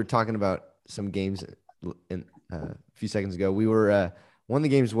 since we were talking about some games in a few seconds ago, we were one of the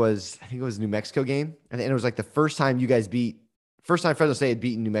games was, I think it was a New Mexico game. And it was like the first time Fresno State had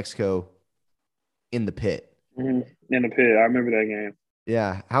beaten New Mexico in the pit. Mm-hmm. In the pit. I remember that game.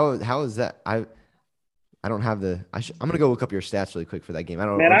 Yeah. How is that? I don't have I'm going to go look up your stats really quick for that game. I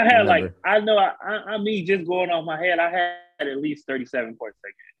don't know. Man, I had remember. I mean, just going off my head, I had at least 37 points that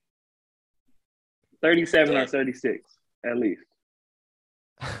game. 37 or 36, at least.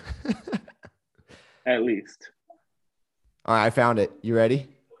 At least. All right, I found it. You ready?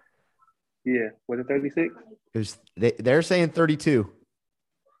 Yeah. Was it 36? It was. They're saying 32.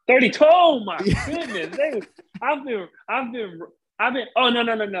 32. Oh my goodness! I've been. Oh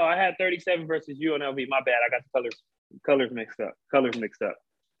no! I had 37 versus UNLV. My bad. I got the colors mixed up.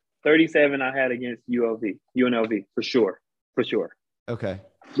 37 I had against UNLV for sure. Okay.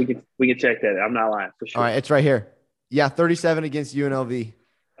 We can check that. I'm not lying for sure. All right, it's right here. Yeah, 37 against UNLV.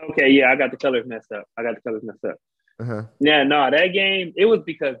 Okay, yeah, I got the colors messed up. Uh-huh. Yeah, no, that game, it was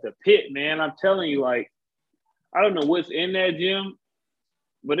because the pit, man. I'm telling you, I don't know what's in that gym,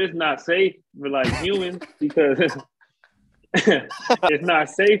 but it's not safe for humans because it's not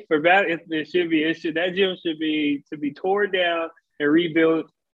safe for that. That gym should be torn down and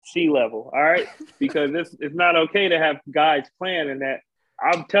rebuilt sea level. All right, because it's not okay to have guys playing in that.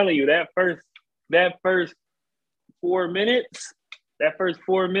 I'm telling you, that first 4 minutes,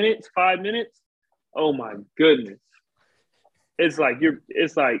 5 minutes. Oh my goodness. It's like you're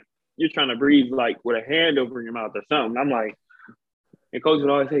trying to breathe with a hand over your mouth or something. I'm like, and coach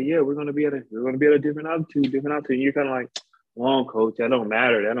would always say, yeah, we're gonna be at a different altitude. And you're kind of like, well, coach, that don't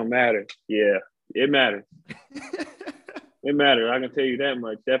matter. Yeah, it matters. It matters. I can tell you that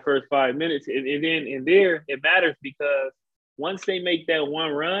much. That first 5 minutes, and there it matters because once they make that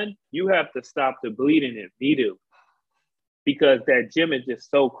one run, you have to stop the bleeding immediately. Because that gym is just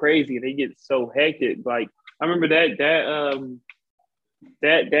so crazy and they get so hectic. Like I remember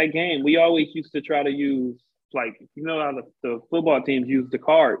that game, we always used to try to use how the football teams use the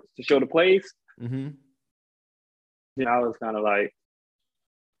cards to show the plays. Mm-hmm. And I was kind of like,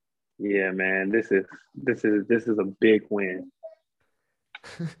 yeah, man, this is a big win.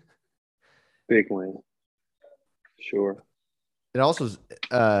 Big win. Sure. It also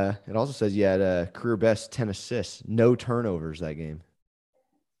says you had a career best 10 assists, no turnovers that game.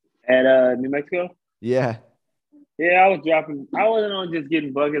 At New Mexico? Yeah. Yeah, I wasn't on just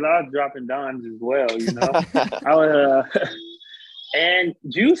getting buckets. I was dropping dimes as well, you know. And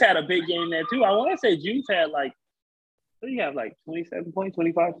Juice had a big game there too. I want to say Juice had what do you have, 27 points,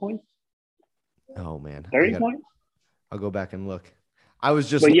 25 points? Oh man. 30 points? I'll go back and look. I was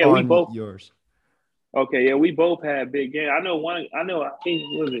just on yours. Okay, yeah, we both had big games. I think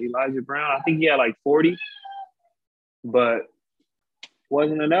it was Elijah Brown. I think he had 40, but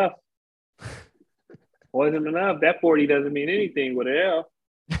wasn't enough. That 40 doesn't mean anything with an L.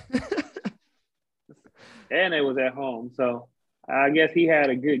 And it was at home. So I guess he had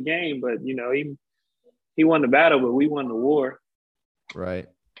a good game, but he won the battle, but we won the war. Right.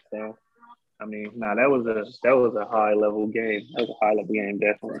 So I mean, that was a high level game. That was a high level game,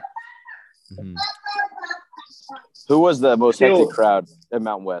 definitely. Mm-hmm. Who was the most hectic crowd at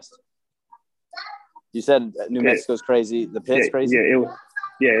Mountain West? You said New Mexico's crazy. The pit's crazy. Yeah, it was.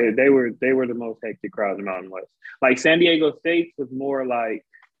 Yeah, they were the most hectic crowd in Mountain West. San Diego State was more like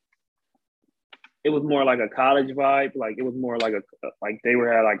a college vibe. It was more like they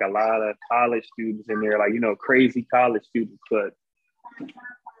had a lot of college students in there, crazy college students. But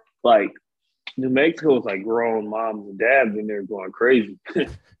New Mexico was like grown moms and dads in there going crazy.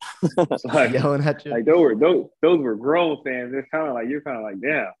 Like, yelling at you. like those were grown fans. It's kind of like you're kind of like,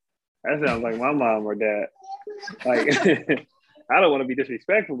 damn, that sounds like my mom or dad. Like, I don't want to be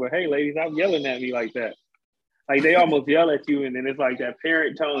disrespectful, but hey, ladies, stop yelling at me like that. Like they almost yell at you, and then it's like that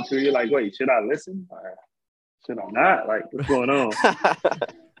parent tone to you. You're like, wait, should I listen or should I not? Like, what's going on?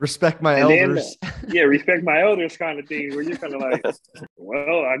 Respect my And elders. then, respect my elders kind of thing, where you're kind of like,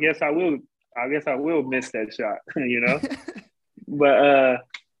 well, I guess I will miss that shot, you know. But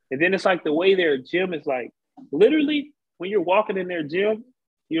and then it's like the way their gym is like, literally when you're walking in their gym,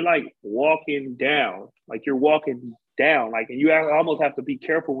 you're like walking down, like you're walking down, like, and you almost have to be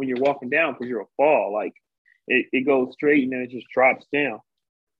careful when you're walking down because you're a fall, like it goes straight and then it just drops down,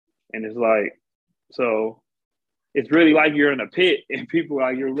 and it's like, so it's really like you're in a pit and people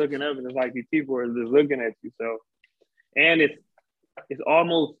like you're looking up and it's like these people are just looking at you. So, and it's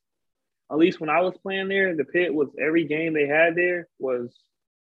almost, at least when I was playing there, the pit was, every game they had there was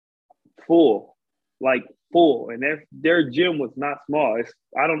full, like full. And their gym was not small.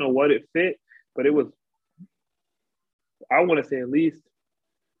 I don't know what it fit, but it was, I want to say at least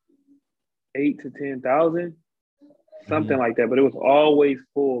 8 to 10,000, something like that. But it was always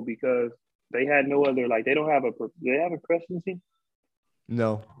full because they had no other, like they have a freshman team?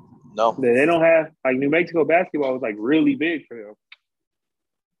 No. They don't have, like New Mexico basketball was like really big for them.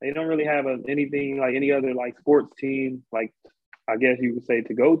 They don't really have anything like any other like sports team, like I guess you would say,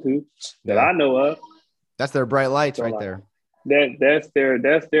 to go to that I know of. That's their bright lights so right like, there. That's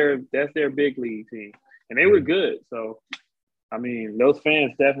their big league team, and they were good. So, I mean, those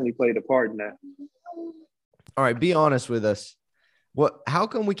fans definitely played a part in that. All right, be honest with us. How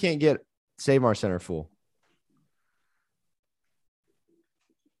come we can't get Save Mart Center full?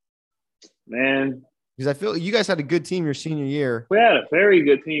 Man, because I feel you guys had a good team your senior year. We had a very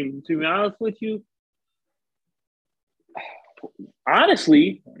good team, to be honest with you.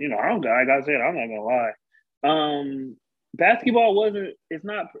 Honestly, you know, like I said, I'm not gonna lie. Basketball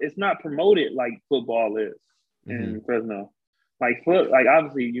it's not promoted like football is in Fresno. Like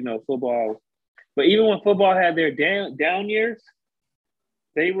obviously, you know, football, but even when football had their down years,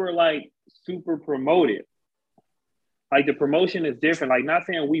 they were like super promoted. Like the promotion is different. Like, not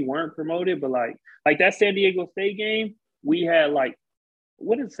saying we weren't promoted, but like that San Diego State game, we had like,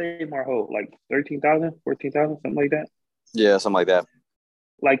 what did Save Mart hold? Like 13,000, 14,000, something like that. Yeah, something like that.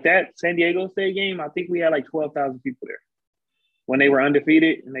 Like that San Diego State game, I think we had like 12,000 people there when they were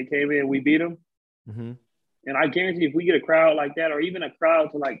undefeated and they came in and we beat them. Mm-hmm. And I guarantee if we get a crowd like that, or even a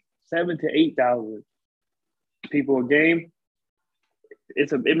crowd to like 7,000 to 8,000 people a game,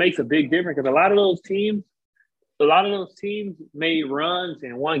 it makes a big difference, because a lot of those teams made runs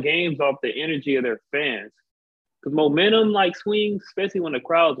and won games off the energy of their fans. Because momentum like swings, especially when the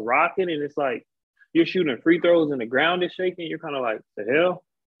crowd's rocking and it's like you're shooting free throws and the ground is shaking, you're kind of like, the hell?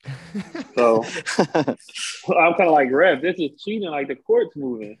 So I'm kind of like, ref, this is cheating, like the court's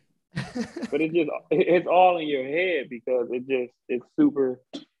moving. But it's all in your head because it's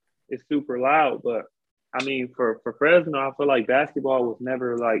super loud. But I mean, for Fresno, I feel like basketball was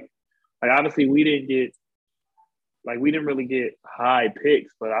never like obviously we didn't really get high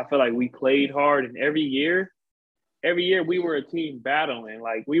picks, but I feel like we played hard, and every year we were a team battling.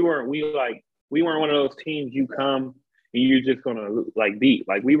 Like we weren't one of those teams you come and you're just gonna like beat.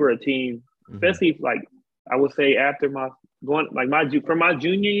 Like we were a team, especially like I would say after from my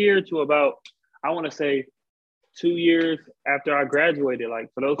junior year to about, I want to say 2 years after I graduated.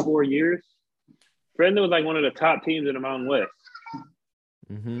 Like for those 4 years, Fresno was like one of the top teams in the Mountain West.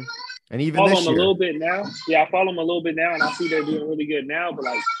 Mm-hmm. And even follow this them year. a little bit now. Yeah, I follow them a little bit now, and I see they're doing really good now. But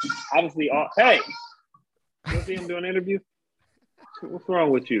like, obviously, hey, you see him doing an interview? What's wrong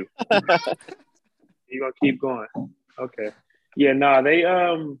with you? You gonna keep going? Okay. Yeah, they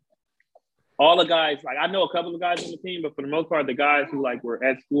all the guys, like I know a couple of guys on the team, but for the most part, the guys who like were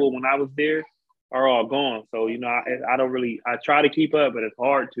at school when I was there are all gone. So you know, I try to keep up, but it's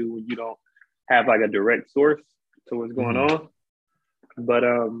hard to when you don't have like a direct source to what's going on. But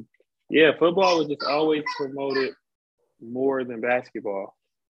yeah, football was just always promoted more than basketball.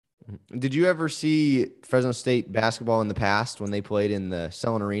 Did you ever see Fresno State basketball in the past when they played in the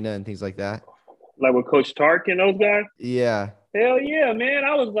Selland Arena and things like that? Like with Coach Tark and those guys? Yeah. Hell yeah, man.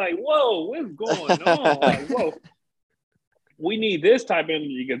 I was like, whoa, what's going on? Like, whoa. We need this type of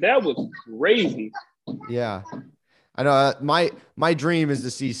energy, because that was crazy. Yeah. I know my dream is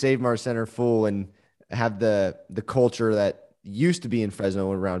to see Save Mart Center full and have the culture that used to be in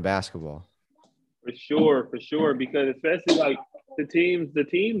Fresno around basketball. For sure. Because especially like the team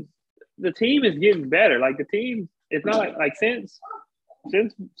is getting better. Like the team, it's not like since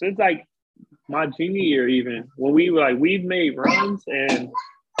like my junior year, even when we've made runs and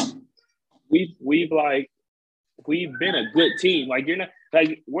we've been a good team. Like you're not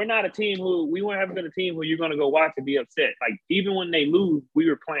like we're not a team who we haven't been a team who you're gonna go watch and be upset. Like even when they lose, we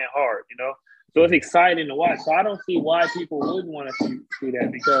were playing hard, you know. So it's exciting to watch. So I don't see why people wouldn't want to see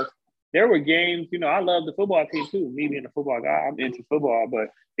that because there were games, you know, I love the football team too. Me being a football guy, I'm into football, but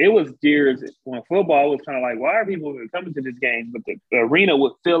it was years when football was kind of like, why are people coming to this game? But the arena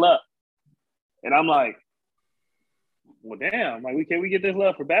would fill up. And I'm like, well, damn, like, can we get this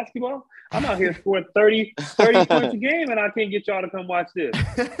love for basketball? I'm out here scoring 30 points a game, and I can't get y'all to come watch this.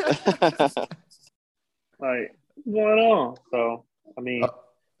 Like, what's going on? So, I mean,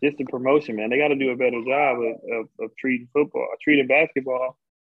 just the promotion, man. They got to do a better job of treating basketball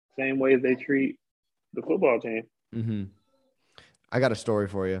same way as they treat the football team. Mm-hmm. I got a story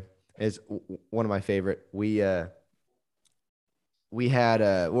for you. It's one of my favorite. We're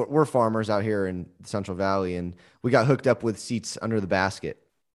farmers out here in the Central Valley, and we got hooked up with seats under the basket.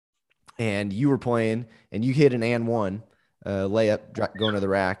 And you were playing, and you hit an and one layup going to the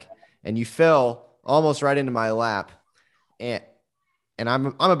rack, and you fell almost right into my lap. And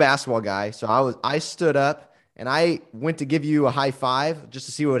I'm a basketball guy, so I stood up and I went to give you a high five just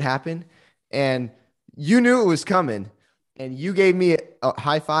to see what would happen, and you knew it was coming. And you gave me a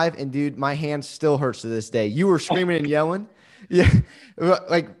high five, and dude, my hand still hurts to this day. You were screaming and yelling. Yeah.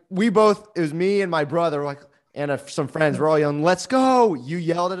 Like it was me and my brother, and some friends were all yelling, "Let's go." You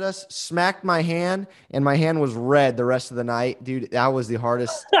yelled at us, smacked my hand, and my hand was red the rest of the night. Dude, that was the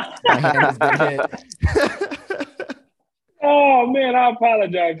hardest my hand has been hit. Oh man, I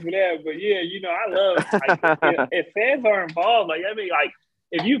apologize for that. But yeah, you know, I love if fans are involved, like I mean, like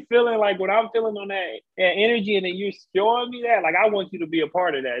if you feeling like what I'm feeling on that energy, and then you're showing me that, like I want you to be a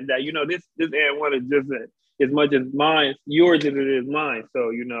part of that. That you know, this and one is just as much as mine, yours as it is mine.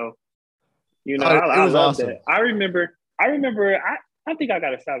 So I love awesome. That. I remember. I think I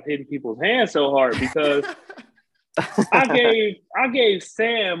gotta stop hitting people's hands so hard because I gave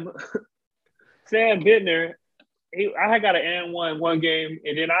Sam Bittner. I had got an and one game,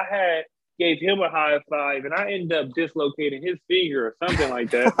 and then I gave him a high five, and I ended up dislocating his finger or something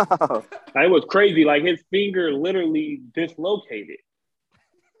like that. It was crazy. Like his finger literally dislocated,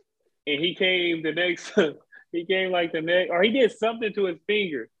 and he came the next. He came like the next, or he did something to his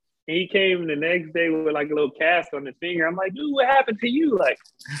finger. And he came the next day with like a little cast on his finger. I'm like, dude, what happened to you? Like,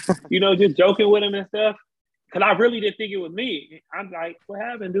 just joking with him and stuff. Cause I really didn't think it was me. I'm like, what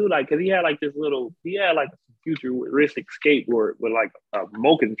happened, dude? Like, cause he had like a futuristic skateboard with like a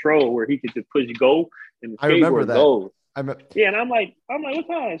remote control where he could just push go and the skateboard goes. Yeah, and I'm like, what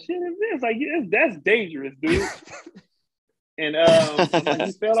kind of shit is this? Like, that's dangerous, dude. And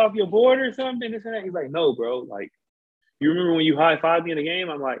you fell off your board or something, this and that. He's like, no, bro. Like, you remember when you high-fived me in the game?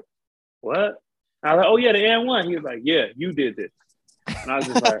 I'm like, what? I was like, oh, yeah, the and one. He was like, yeah, you did this. And I was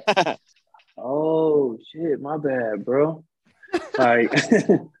just like, oh, shit, my bad, bro. Like,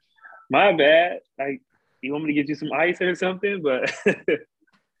 my bad. Like, you want me to get you some ice or something? But,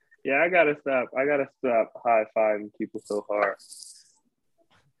 yeah, I got to stop. High-fiving people so hard.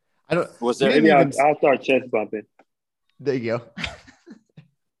 Maybe I'll start chest bumping. There you go.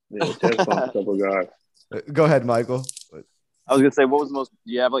 Yeah, chest bump a couple guys. Go ahead, Michael. I was gonna say, what was the most?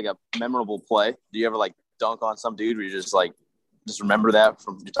 Do you have like a memorable play? Do you ever like dunk on some dude where you just remember that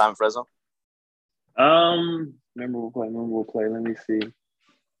from your time in Fresno? Memorable play. Let me see.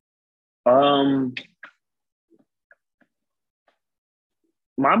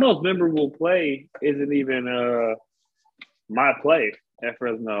 My most memorable play isn't even my play at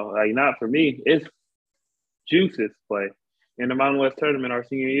Fresno. Like not for me. It's Juice's play in the Mountain West tournament our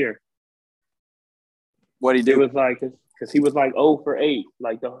senior year. What he did? It was like, because he was like 0 for 8. He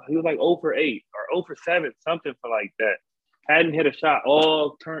was like 0 for 8 or 0 for 7, something for like that. Hadn't hit a shot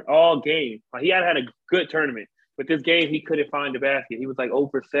all game. Like he had a good tournament, but this game he couldn't find the basket. He was like 0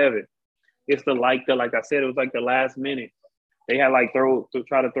 for 7. It's like I said, it was like the last minute. They had like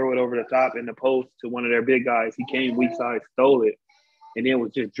try to throw it over the top in the post to one of their big guys. He came weak side, stole it, and then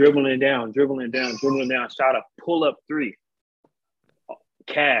was just dribbling down, shot a pull-up 3.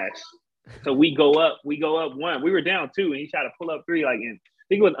 Cash. So we go up 1. We were down 2, and he shot a pull-up 3, like I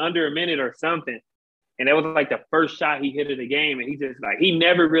think it was under a minute or something. And that was like the first shot he hit of the game, and he just he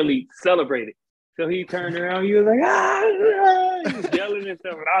never really celebrated. So he turned around, he was like, he was yelling and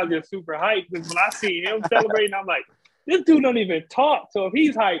stuff, and I was just super hyped because when I see him celebrating, I'm like, this dude don't even talk. So if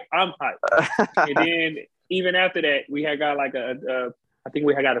he's hyped, I'm hyped. And then even after that, we had got like I think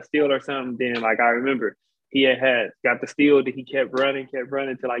we had got a steal or something. Then I remember he had got the steal that he kept running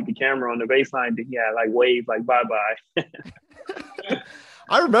to like the camera on the baseline that he had like waved like bye-bye.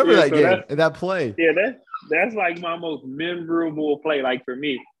 I remember that game and that play. Yeah, that's like my most memorable play, like for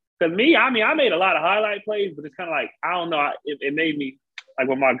me. Because I made a lot of highlight plays, but it's kind of like, I don't know, it made me, like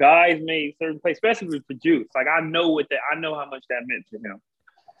when my guys made certain plays, especially for Juice, like I know how much that meant to him.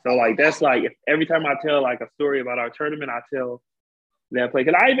 So like, that's like, every time I tell like a story about our tournament, I tell that play.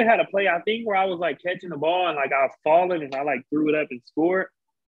 Because I even had a play, I think, where I was like catching the ball and like I was falling and I like threw it up and scored.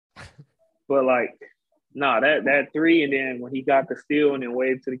 But like, that three, and then when he got the steal and then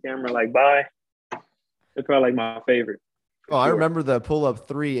waved to the camera like bye, it's probably like my favorite. Oh, I remember the pull-up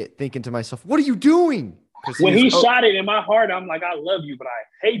three, thinking to myself, what are you doing? When he shot it in my heart, I'm like, I love you, but I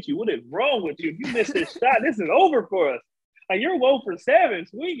hate you. What is wrong with you? If you miss this shot, this is over for us. Like, you're 1 for 7,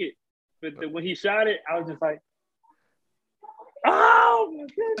 swing it. But when he shot it, I was just like, oh my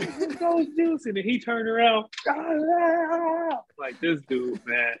goodness, it goes Juice. And then he turned around. Like, this dude,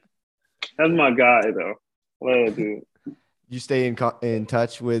 man. That's my guy, though. Love, dude. You stay in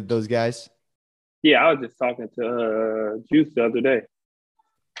touch with those guys? Yeah, I was just talking to Juice the other day.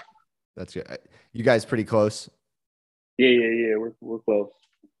 That's good. You guys pretty close? Yeah. We're close.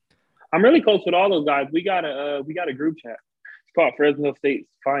 I'm really close with all those guys. We got a group chat. It's called Fresno State's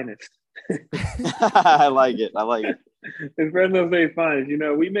Finest. I like it. It's Fresno State's Finest. You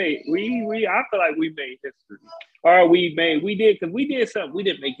know, I feel like we made history. Or we did something. We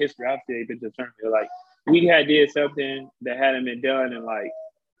didn't make history. I'll say it determined. Like, we did something that hadn't been done in like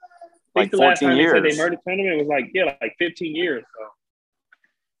 14 the last time years. they said they murdered tournament was like 15 years. So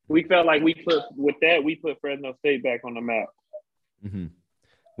we felt like we put Fresno State back on the map. Mm-hmm.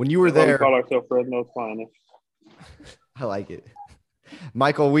 When you were there, we call ourselves Fresno's Finest. I like it,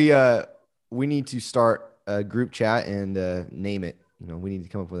 Michael. We need to start a group chat and name it. You know, we need to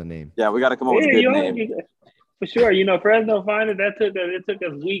come up with a name. Yeah, we got to come up with a good name. For sure. You know, Fresno Finest. It took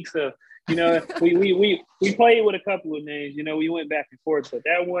us weeks of. You know, we played with a couple of names. You know, we went back and forth, but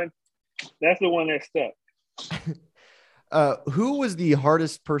that's the one that stuck. Who was the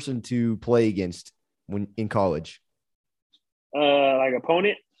hardest person to play against when in college? Like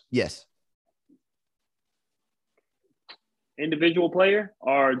opponent? Yes. Individual player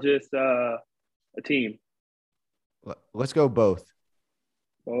or just a team? Let's go both.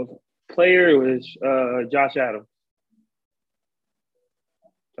 Both. Player was Josh Adams.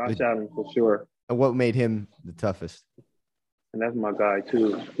 Adams for sure. And what made him the toughest? And that's my guy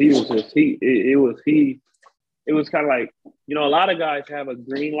too. He was just it was kind of like, you know, a lot of guys have a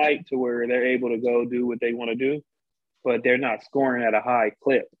green light to where they're able to go do what they want to do, but they're not scoring at a high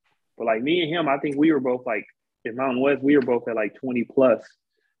clip. But like me and him, I think we were both like in Mountain West, we were both at like 20 plus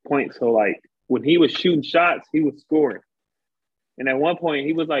points. So like when he was shooting shots, he was scoring. And at one point,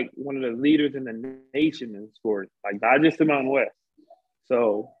 he was like one of the leaders in the nation in scoring, like not just in Mountain West.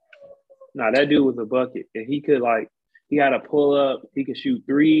 So, that dude was a bucket. And he had a pull up, he could shoot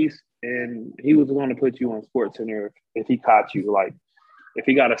threes, and he was going to put you on SportsCenter if he caught you. Like, if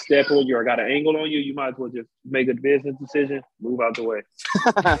he got a step on you or got an angle on you, you might as well just make a business decision, move out the way.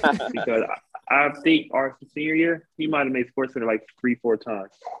 Because I think our senior year, he might have made SportsCenter like 3-4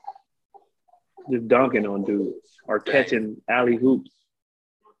 times. Just dunking on dudes or catching alley hoops.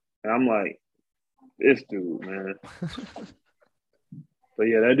 And I'm like, this dude, man. But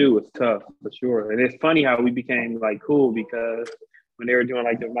yeah, that dude was tough for sure. And it's funny how we became like cool because when they were doing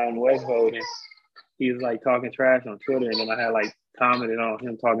like the Mountain West voting, he was like talking trash on Twitter, and then I had like commented on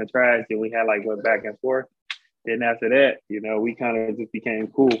him talking trash, and we had like went back and forth. Then after that, you know, we kind of just became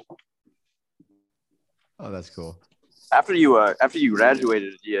cool. Oh, that's cool. After you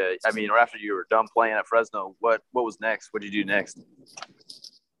graduated, or after you were done playing at Fresno, what was next? What did you do next?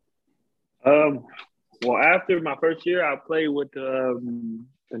 Well, after my first year, I played with the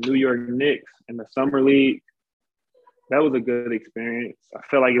New York Knicks in the summer league. That was a good experience. I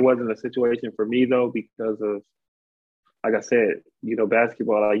felt like it wasn't a situation for me though, because of, like I said, you know,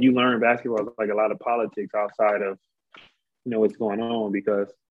 basketball. Like you learn basketball like a lot of politics outside of, you know, what's going on.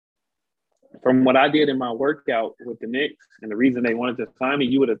 Because from what I did in my workout with the Knicks, and the reason they wanted to sign me,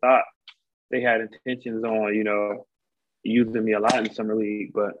 you would have thought they had intentions on, you know, using me a lot in summer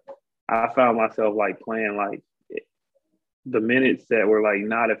league, but I found myself like playing like the minutes that were like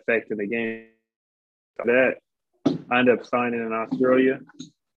not affecting the game. That I ended up signing in Australia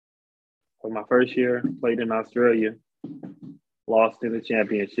for my first year, played in Australia, lost in the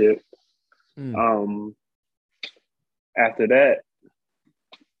championship. After that,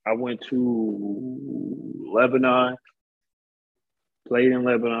 I went to Lebanon, played in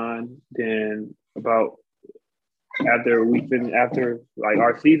Lebanon. Then after like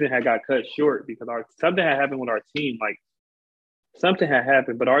our season had got cut short because something had happened with our team. Like something had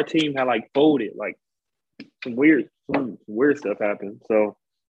happened, but our team had like folded. Like some weird stuff happened. So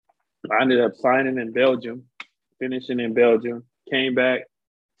I ended up signing in Belgium, finishing in Belgium, came back,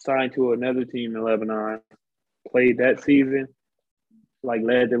 signed to another team in Lebanon, played that season, like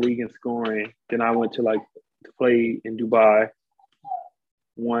led the league in scoring. Then I went to like to play in Dubai,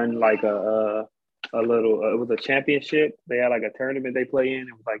 won like a little it was a championship. They had like a tournament they play in.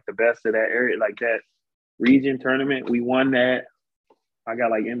 It was like the best of that area, like that region tournament. We won that. I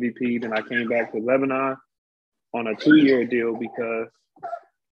got like MVP. Then I came back to Lebanon on a 2-year deal because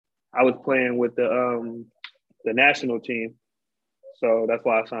I was playing with the national team. So that's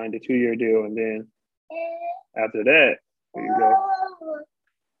why I signed a 2-year deal. And then after that, there you go.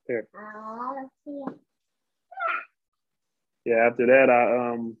 Here. Yeah, after that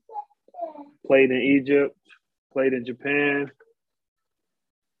I played in Egypt, played in Japan,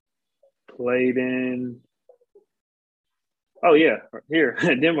 played in here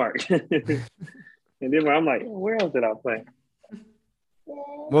in Denmark. In Denmark, I'm like, where else did I play?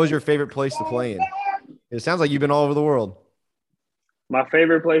 What was your favorite place to play in? It sounds like you've been all over the world. My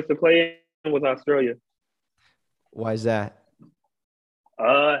favorite place to play in was Australia. Why is that?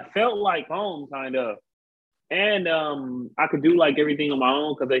 Felt like home, kind of. And I could do like everything on my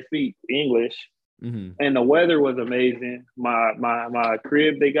own because they speak English. Mm-hmm. And the weather was amazing. My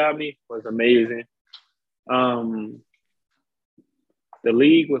crib they got me was amazing. The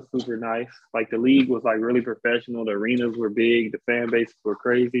league was super nice. Like the league was like really professional. The arenas were big. The fan bases were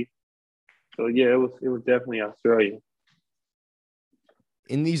crazy. So yeah, it was definitely Australia.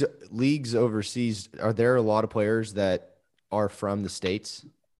 In these leagues overseas, are there a lot of players that are from the States?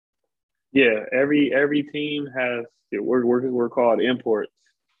 Yeah, every team has we're called imports.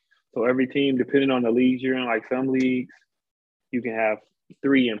 So every team, depending on the leagues you're in, like some leagues, you can have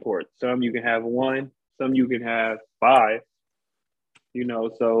 3 imports. Some you can have 1. Some you can have 5.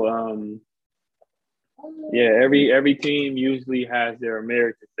 So yeah, every team usually has their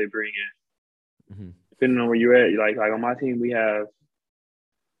Americans they bring in. Mm-hmm. Depending on where you're at, like on my team,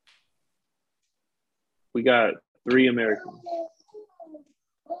 we got 3 Americans.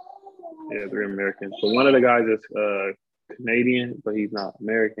 Yeah, 3 Americans. So one of the guys is Canadian, but he's not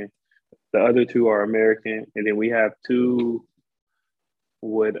American. The other 2 are American, and then we have 2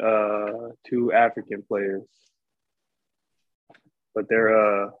 with 2 African players. But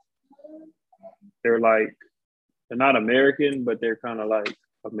they're not American, but they're kind of like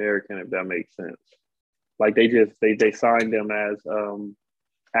American, if that makes sense. Like they signed them as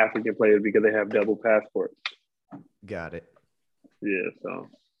African players because they have double passports. Got it. Yeah, so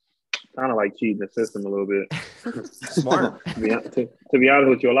kind of like cheating the system a little bit. Smart. to be honest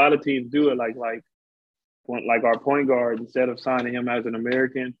with you, a lot of teams do it. Like our point guard, instead of signing him as an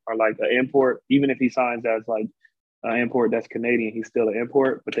American or like an import, even if he signs as like an import that's Canadian, he's still an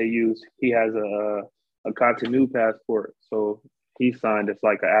import. But he has a Cotonou passport, so he signed as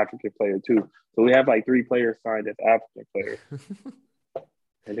like an African player too. So we have like 3 players signed as African players,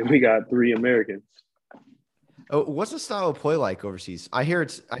 and then we got 3 Americans. Oh, what's the style of play like overseas? I hear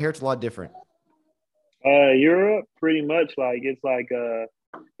it's a lot different. Europe, pretty much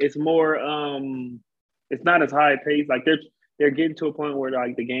it's more it's not as high paced. Like they're getting to a point where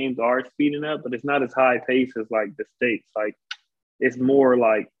like the games are speeding up, but it's not as high paced as like the States. Like it's more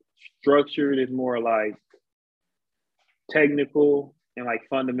like structured, it's more like technical and like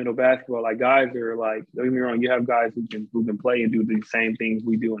fundamental basketball. Like guys are like, don't get me wrong, you have guys who can play and do the same things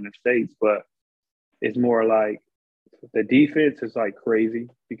we do in the States, but it's more like the defense is like crazy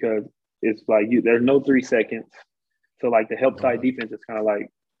because it's like there's no 3 seconds. So like the help side defense is kind of like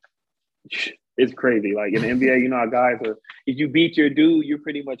it's crazy. Like in the NBA, how guys are, if you beat your dude, you're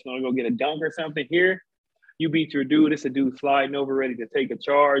pretty much gonna go get a dunk or something. Here, you beat your dude, it's a dude sliding over ready to take a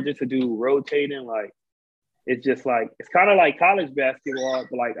charge, it's a dude rotating. Like it's just like it's kind of like college basketball,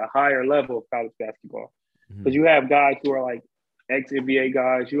 but like a higher level of college basketball. Because you have guys who are like ex-NBA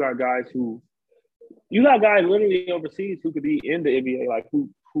guys, you got guys literally overseas who could be in the NBA, like who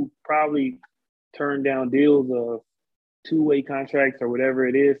probably turned down deals of 2-way contracts or whatever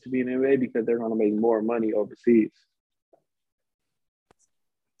it is to be in the NBA because they're going to make more money overseas.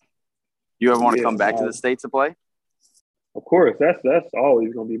 You ever want to come back to the States to play? Of course, that's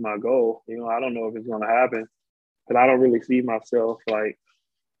always going to be my goal. I don't know if it's going to happen, but I don't really see myself like.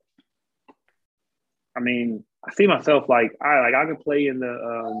 I mean, I see myself like I could play in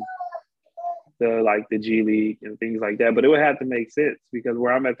the G League and things like that, but it would have to make sense because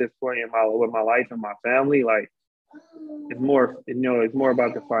where I'm at this point with my life and my family, like it's more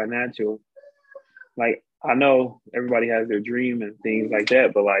about the financial. Like I know everybody has their dream and things like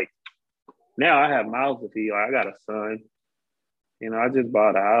that, but like now I have mouths to feed. Like I got a son, I just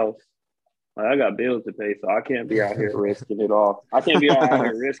bought a house. I got bills to pay, so I can't be out here risking it all. I can't be out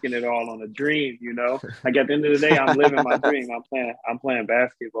here risking it all on a dream, you know. Like at the end of the day, I'm living my dream. I'm playing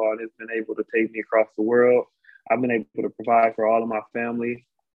basketball, and it's been able to take me across the world. I've been able to provide for all of my family,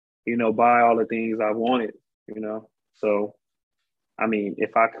 you know, buy all the things I wanted, you know. So, I mean,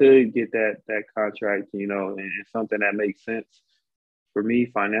 if I could get that contract, you know, and something that makes sense for me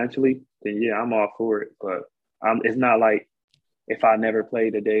financially, then yeah, I'm all for it. But it's not like if I never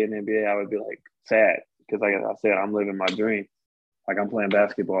played a day in the NBA, I would be like sad because, like I said, I'm living my dream. Like I'm playing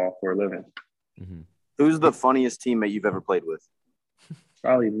basketball for a living. Mm-hmm. Who's the funniest teammate you've ever played with?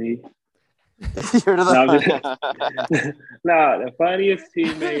 Probably me. The funniest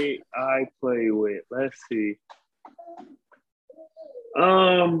teammate I play with. Let's see.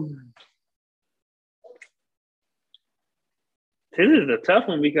 This is a tough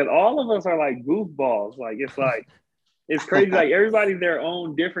one because all of us are like goofballs. It's crazy. Like everybody's their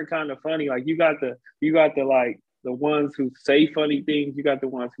own different kind of funny. Like you got the like the ones who say funny things. You got the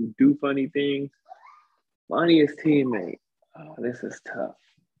ones who do funny things. Funniest teammate. Oh, this is tough.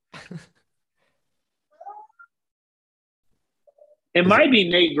 It might be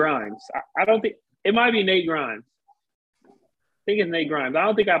Nate Grimes. I don't think it might be Nate Grimes. I think it's Nate Grimes. I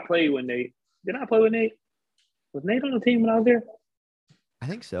don't think I played with Nate. Did I play with Nate? Was Nate on the team when I was there? I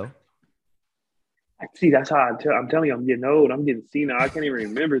think so. See, that's how I'm telling you, I'm getting old. I'm getting senile. I can't even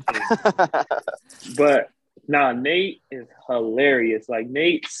remember things. But Nate is hilarious. Like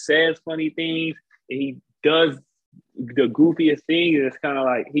Nate says funny things, and he does the goofiest things. It's kind of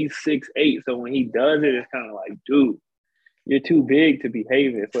like he's 6'8", so when he does it, it's kind of like, dude, you're too big to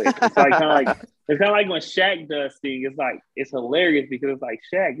behave this way. It's like kind of like when Shaq does things. It's like it's hilarious because it's like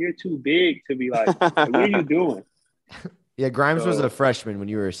Shaq, you're too big to be like what are you doing? Yeah, Grimes was a freshman when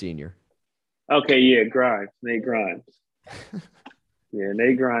you were a senior. Okay, yeah, Nate Grimes. Yeah,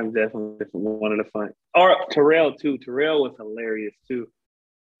 Nate Grimes definitely one of the fun. Or Terrell too. Terrell was hilarious too.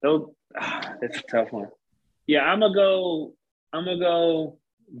 It's a tough one. Yeah, I'm gonna go.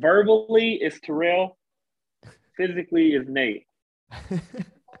 Verbally, it's Terrell. Physically, is Nate.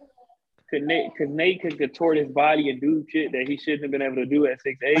 Cause Nate could contort his body and do shit that he shouldn't have been able to do at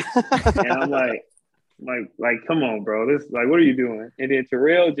 6'8". And I'm like, come on, bro. This like, what are you doing? And then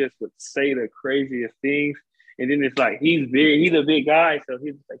Terrell just would say the craziest things. And then it's like he's big, he's a big guy, so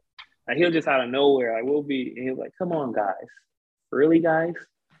he's like he'll just out of nowhere, like we'll be, and he'll like, come on, guys, really, guys,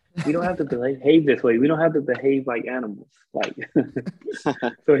 we don't have to behave this way. We don't have to behave like animals. Like,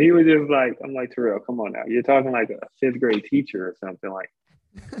 so he was just like, I'm like, Terrell, come on now. You're talking like a fifth grade teacher or something. Like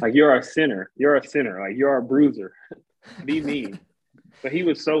you're our center. You're our center. Like you're our bruiser. Be mean. But he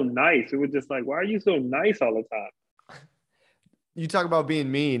was so nice. It was just like, why are you so nice all the time? You talk about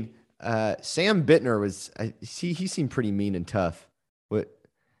being mean. Sam Bittner he seemed pretty mean and tough. What?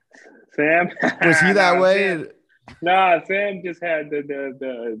 Sam? Was he that way? Sam just had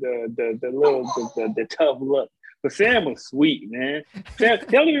the tough look. But Sam was sweet, man. Sam, don't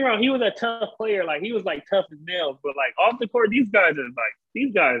get me wrong, he was a tough player. Like he was like tough as nails. But like off the court, these guys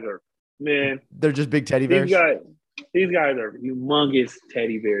are man. They're just big teddy bears. These guys are humongous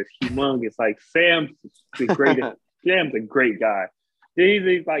teddy bears. Humongous. Like Sam's the greatest. Sam's a great guy.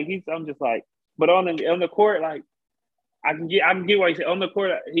 I'm just like, but on the court, like I can get what you say. On the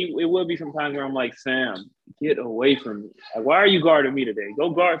court, it will be sometimes where I'm like, Sam, get away from me. Like, why are you guarding me today?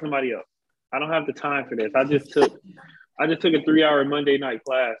 Go guard somebody else. I don't have the time for this. I just took a 3-hour Monday night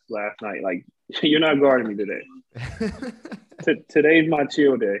class last night. Like, you're not guarding me today. Today's my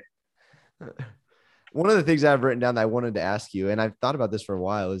chill day. One of the things I've written down that I wanted to ask you, and I've thought about this for a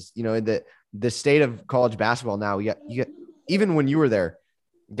while, is, you know, in the state of college basketball now, you got even when you were there,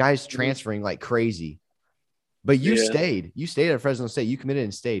 guys transferring like crazy. But you stayed. You stayed at Fresno State. You committed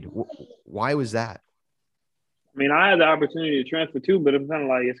and stayed. Why was that? I mean, I had the opportunity to transfer too, but it's kind of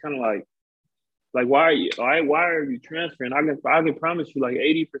like why are you transferring? I can promise you, like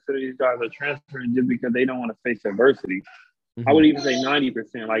 80% of these guys are transferring just because they don't want to face adversity. Mm-hmm. I would even say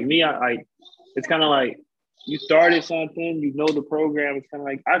 90%. Like me, it's kind of like you started something, you know the program. It's kind of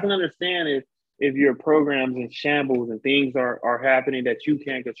like I can understand if your program's in shambles and things are happening that you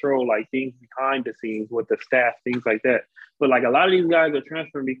can't control, like things behind the scenes with the staff, things like that. But like a lot of these guys are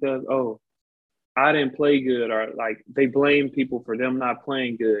transferring because, I didn't play good, or like they blame people for them not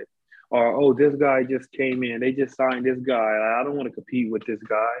playing good, or, this guy just came in, they just signed this guy. I don't want to compete with this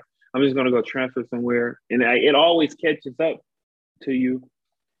guy. I'm just going to go transfer somewhere. And it always catches up to you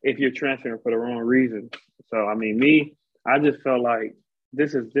if you're transferring for the wrong reason. So, I mean, I just felt like,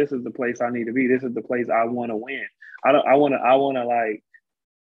 this is the place I need to be. This is the place I want to win. I want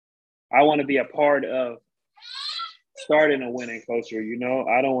to be a part of start in a winning culture. You know,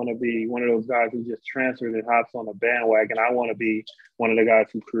 I don't want to be one of those guys who just transfers and hops on a bandwagon. I want to be one of the guys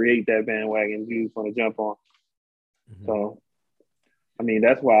who create that bandwagon you just want to jump on. Mm-hmm. So, I mean,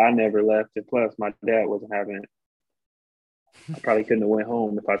 that's why I never left. And plus, my dad wasn't having it. I probably couldn't have went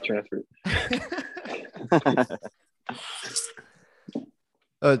home if I transferred.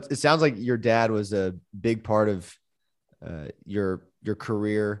 It sounds like your dad was a big part of your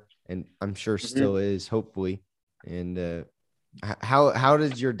career, and I'm sure still is, hopefully. And how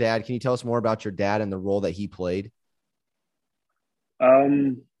does your dad? Can you tell us more about your dad and the role that he played?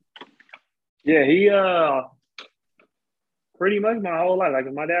 Yeah, he pretty much my whole life.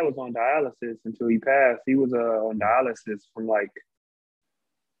 Like my dad was on dialysis until he passed. He was on dialysis from like,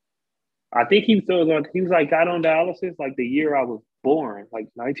 I think he still was on. He was like got on dialysis like the year I was born, like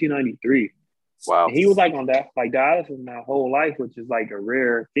 1993. Wow. And he was like on that like dialysis my whole life, which is like a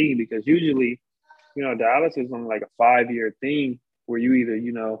rare thing because usually, you know, dialysis is on like a 5-year thing where you either,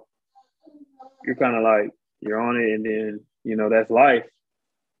 you know, you're kind of like you're on it and then, you know, that's life.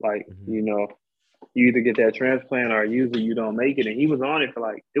 Like, you know, you either get that transplant or usually you don't make it. And he was on it for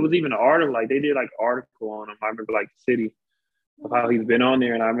like, it was even an article, like they did like an article on him. I remember like the city of how he's been on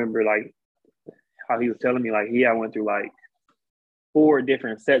there. And I remember like how he was telling me like he had went through like 4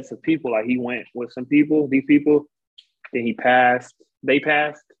 different sets of people. Like he went with some people, these people, then he passed, they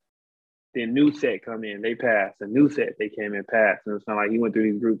passed, then new set come in, they passed, a new set, they came in, passed. And it's not like he went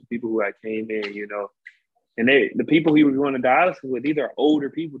through these groups of people who had came in, you know, and the people he was going to dialysis with, these are older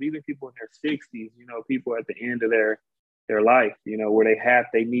people. These are people in their 60s, you know, people at the end of their life, you know, where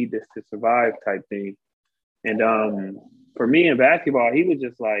they need this to survive type thing. And for me in basketball, he was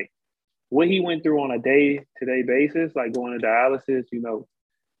just like, what he went through on a day-to-day basis, like going to dialysis, you know,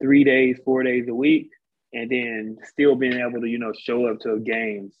 3 days, 4 days a week, and then still being able to, you know, show up to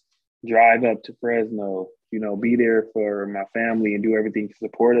games, drive up to Fresno, you know, be there for my family and do everything to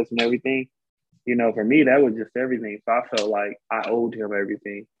support us and everything. You know, for me, that was just everything. So I felt like I owed him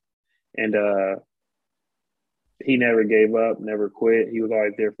everything. And he never gave up, never quit. He was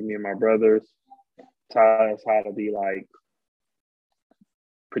always there for me and my brothers, taught us how to be like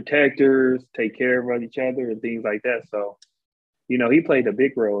protectors, take care of each other and things like that. So, you know, he played a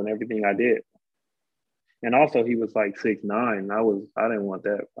big role in everything I did. And also he was like 6'9". I didn't want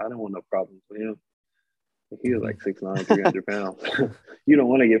that. I didn't want no problems with him. He was like 6'9", 300 pounds. You don't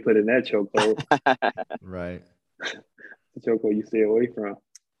want to get put in that chokehold. Right. The chokehold you stay away from.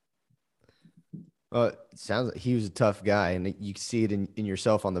 It sounds like he was a tough guy, and you see it in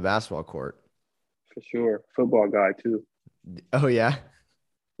yourself on the basketball court. For sure. Football guy, too. Oh, yeah?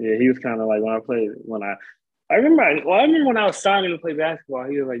 Yeah, he was kind of like I remember when I was signing to play basketball,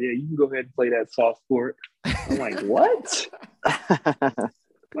 he was like, yeah, you can go ahead and play that soft sport. I'm like, what?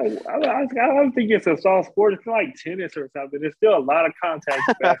 Like, I don't think it's a soft sport. It's like tennis or something. There's still a lot of contact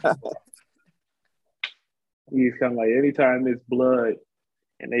in basketball. He's kind of like, anytime there's blood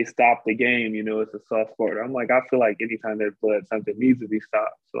and they stop the game, you know, it's a soft sport. I'm like, I feel like anytime there's blood, something needs to be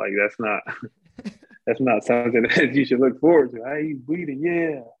stopped. So, like, that's not something that you should look forward to. Hey, he's bleeding,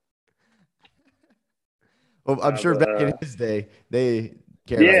 yeah. Well, I'm sure back in his day, they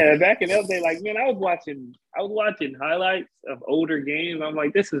care. Yeah, back in that day, like, man, I was watching highlights of older games. I'm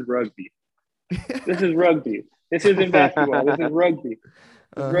like, this is rugby. This is rugby. This isn't basketball. This is rugby.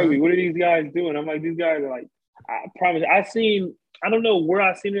 This is rugby. What are these guys doing? I'm like, these guys are like, I promise. I don't know where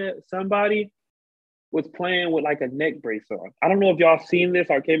I seen it. Somebody was playing with like a neck brace on. I don't know if y'all seen this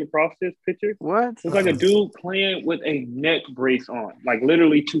or came across this picture. What? It's like a dude playing with a neck brace on, like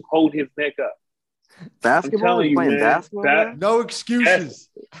literally to hold his neck up. Basketball? You playing basketball? No excuses.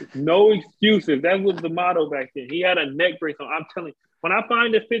 No excuses. That was the motto back then. He had a neck brace on. I'm telling you, when I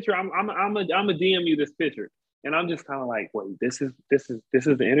find this picture, I'm a DM you this picture. And I'm just kind of like, wait, this is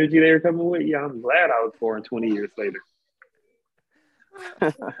the energy they were coming with? Yeah, I'm glad I was born 20 years later.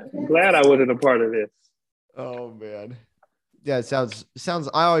 I'm glad I wasn't a part of this. Oh man. Yeah, it sounds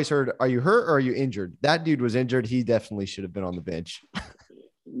I always heard, are you hurt or are you injured? That dude was injured. He definitely should have been on the bench.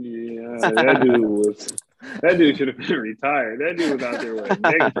 Yeah, that dude should have been retired. That dude was out there with a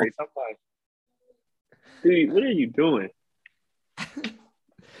neck brace. I'm like, dude, what are you doing?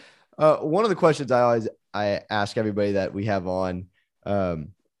 One of the questions I ask everybody that we have on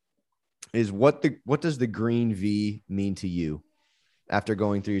is what does the green V mean to you after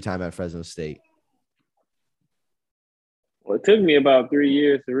going through your time at Fresno State? Well, it took me about 3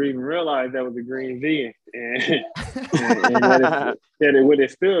 years to even realize that was a green V and what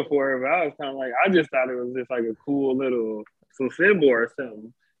it stood for. But I was kind of like, I just thought it was just like a cool little symbol or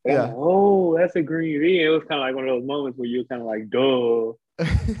something. But yeah. I'm like, oh, that's a green V. It was kind of like one of those moments where you're kind of like, duh.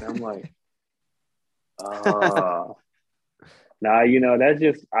 And I'm like, Nah, that's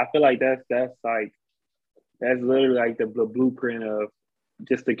just I feel like that's like that's literally like the blueprint of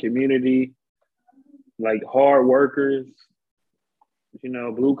just the community, like hard workers,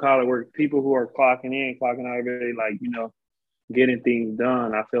 blue collar work, people who are clocking in, clocking out every day, like, getting things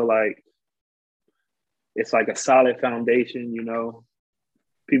done. I feel like it's like a solid foundation,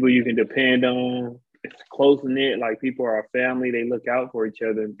 people you can depend on. It's close knit, like people are a family, they look out for each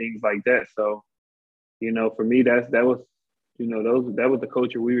other and things like that. So, for me, that was, that was the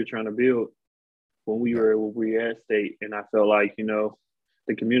culture we were trying to build when we were at state. And I felt like,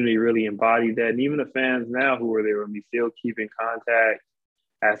 the community really embodied that. And even the fans now who were there with me still keep in contact,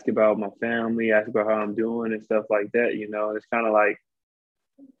 ask about my family, ask about how I'm doing and stuff like that, And it's kind of like,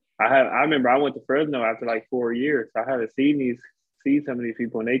 I remember I went to Fresno after like 4 years. I haven't seen some of these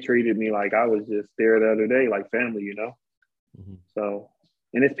people, and they treated me like I was just there the other day, like family, Mm-hmm. So,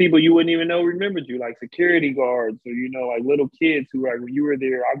 and it's people you wouldn't even know remembered you, like security guards or, like little kids who, like, when you were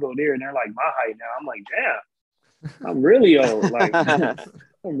there, I go there and they're like my height now. I'm like, damn, I'm really old. Like, I'm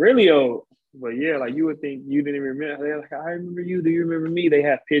really old. But yeah, like you would think you didn't even remember. They're like, I remember you. Do you remember me? They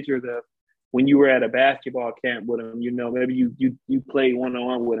have pictures of when you were at a basketball camp with them, maybe you played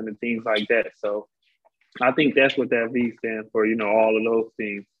one-on-one with them and things like that. So I think that's what that V stands for, all of those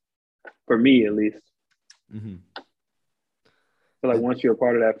things, for me at least. Mm-hmm. I feel like once you're a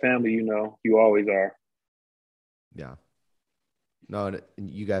part of that family, you always are. Yeah. No,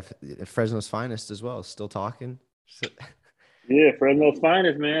 you got Fresno's finest as well. Still talking? Yeah, Fresno's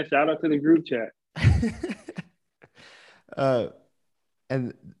finest, man. Shout out to the group chat.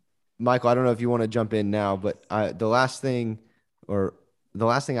 And Michael, I don't know if you want to jump in now, but the last thing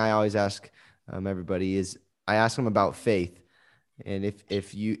I always ask everybody is I ask them about faith, and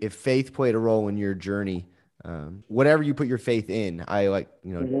if faith played a role in your journey, whatever you put your faith in, I like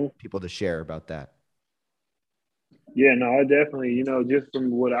people to share about that. Yeah, no, I definitely, just from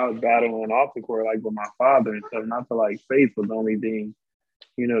what I was battling off the court, like with my father and stuff, and I feel like faith was the only thing,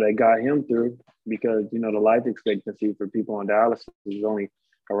 that got him through, because the life expectancy for people in dialysis is only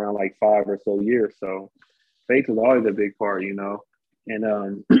around like 5 or so years. So faith was always a big part, and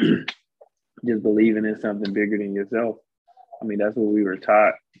just believing in something bigger than yourself. I mean, that's what we were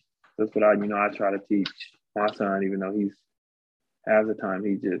taught. That's what I try to teach my son, even though he's half the time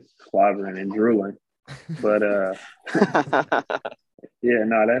he's just slobbering and drooling. But yeah,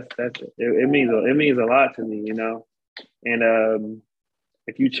 no, that's it means a lot to me, And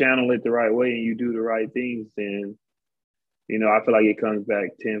if you channel it the right way and you do the right things, then I feel like it comes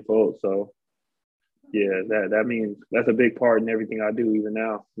back tenfold. So yeah, that means that's a big part in everything I do, even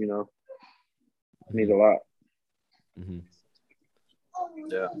now. It means a lot. Mm-hmm.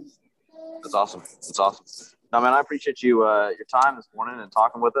 Yeah, that's awesome. That's awesome. No, man, I appreciate you your time this morning and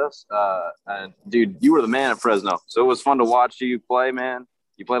talking with us. And dude, you were the man at Fresno, so it was fun to watch you play, man.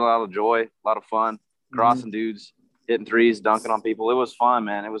 You played a lot of joy, a lot of fun, crossing dudes, hitting threes, dunking on people. It was fun,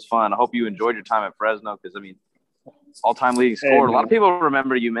 man. It was fun. I hope you enjoyed your time at Fresno, because all-time leading scorer. A lot of people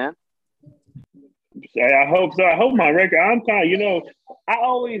remember you, man. I hope so. I hope my record. I'm kind of, I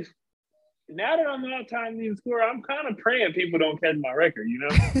always. Now that I'm all-time leading scorer, I'm kind of praying people don't catch my record, You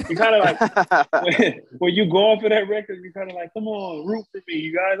kind of like, when you going for that record, you're kind of like, come on, root for me,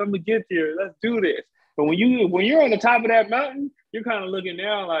 you guys. I'm going to get there. Let's do this. But when you're on the top of that mountain, you're kind of looking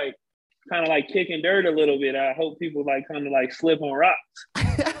down like, kind of like kicking dirt a little bit. I hope people like kind of like slip on rocks.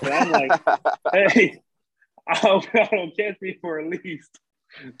 But I'm like, hey, I hope y'all don't catch me for at least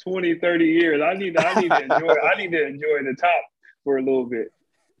 20, 30 years. I need to enjoy the top for a little bit.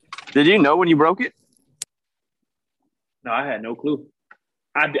 Did you know when you broke it? No, I had no clue.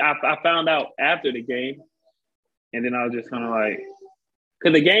 I found out after the game, and then I was just kind of like,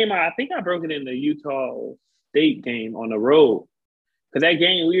 because the game, I think I broke it in the Utah State game on the road. Because that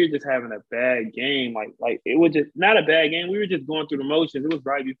game, we were just having a bad game. Like it was just not a bad game. We were just going through the motions. It was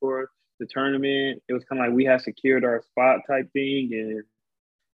right before the tournament. It was kind of like we had secured our spot type thing, and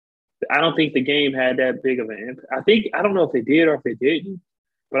I don't think the game had that big of an impact. I don't know if it did or if it didn't.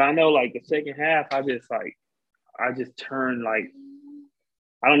 But I know, like, the second half, I just turned, like,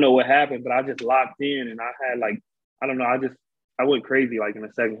 I don't know what happened, but I just locked in, and I had, like, I don't know, I went crazy, like, in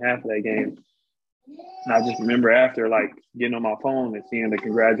the second half of that game. And I just remember after, like, getting on my phone and seeing the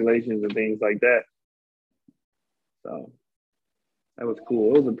congratulations and things like that. So that was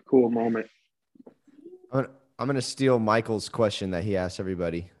cool. It was a cool moment. I'm going to steal Michael's question that he asked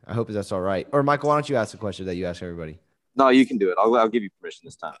everybody. I hope that's all right. Or, Michael, why don't you ask the question that you ask everybody? No, you can do it. I'll give you permission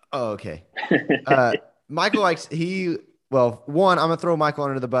this time. Oh, okay. Michael one, I'm gonna throw Michael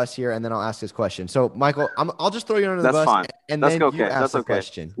under the bus here, and then I'll ask his question. So, Michael, I'll just throw you under the bus. That's fine. And that's then okay. you ask that's the okay.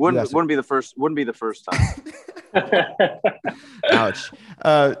 question. Wouldn't be the first time. Ouch.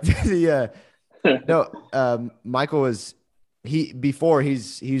 Michael was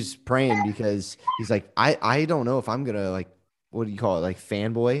he's praying because he's like, I don't know if I'm gonna like, what do you call it, like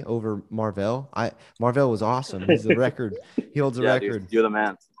fanboy over Marvell. Marvell was awesome. He's the record. He holds the record. Dude, you're the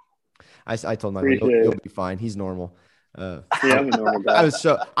man. I told Michael you'll be fine. He's normal. Yeah, I'm a normal guy.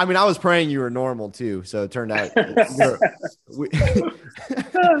 I was praying you were normal too. So it turned out.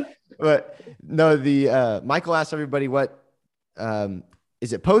 But no, Michael asked everybody what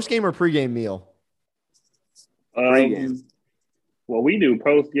is it, post game or pregame meal? Pre-game. Well, we do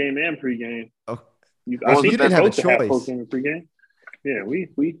post game and pregame. Oh, I think you didn't have a choice. Post game and pregame. Yeah, we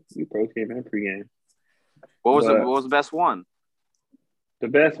post game and pregame. What was the best one? The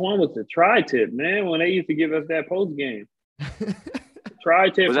best one was the tri-tip, man. When they used to give us that post game.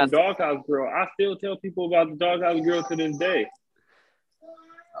 Tri-tip from Doghouse Grill. I still tell people about the Doghouse Grill to this day.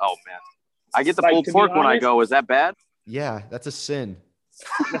 Oh man, I get the pulled pork when I go. Is that bad? Yeah, that's a sin.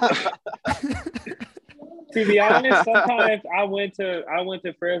 To be honest, sometimes I went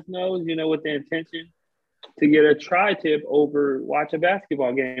to Fresno's, with the intention to get a tri-tip over watch a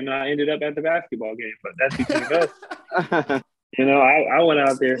basketball game, and I ended up at the basketball game. But that's between us. I went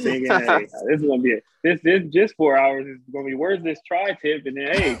out there thinking, hey, this is gonna be this just 4 hours is gonna be where's this tri-tip, and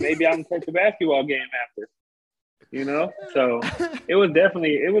then hey, maybe I can catch a basketball game after. So it was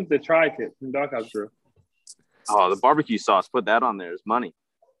the tri-tip from Doghouse Grill. Oh, the barbecue sauce, put that on there is money.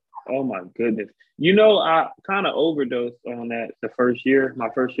 Oh my goodness. I kind of overdosed on that my first year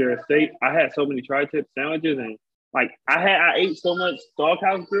at state. I had so many tri-tip sandwiches, and I ate so much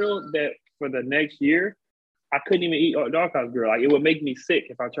Doghouse Grill that for the next year I couldn't even eat Doghouse Grill. Like, it would make me sick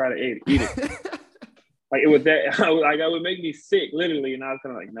if I tried to eat it. Like, it was that, I would make me sick, literally. And I was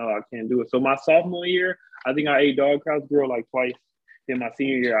kind of like, no, I can't do it. So my sophomore year, I think I ate Doghouse Grill like twice. Then my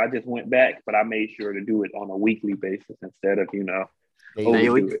senior year, I just went back, but I made sure to do it on a weekly basis instead of,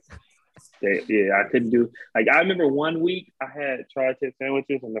 daily. Yeah, I couldn't do, I remember 1 week I had tri-tip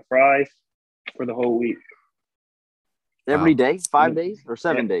sandwiches and the fries for the whole week. Every day? 5 days or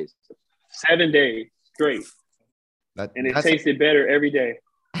 7 days? 7 days straight. It tasted better every day.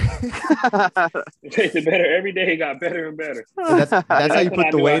 It tasted better every day. It got better and better. That's how you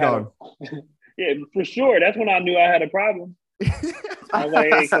put the weight on. Yeah, for sure. That's when I knew I had a problem. I was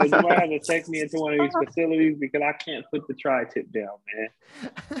like, hey, so you might have to take me into one of these facilities because I can't put the tri-tip down, man.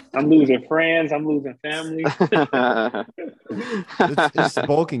 I'm losing friends. I'm losing family. It's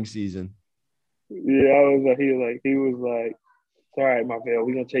bulking season. Yeah, he was like, it's all right, Marvell,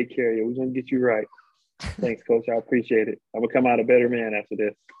 we're going to take care of you. We're going to get you right. Thanks, Coach. I appreciate it. I'm gonna come out a better man after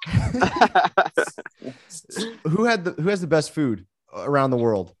this. Who has the best food around the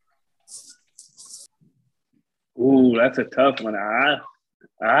world? Ooh, that's a tough one.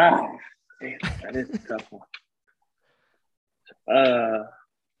 Damn, that is a tough one.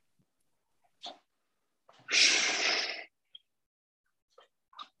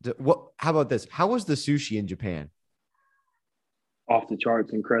 How about this? How was the sushi in Japan? Off the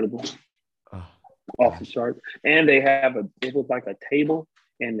charts, incredible. Oh. Off the charts. And it was like a table,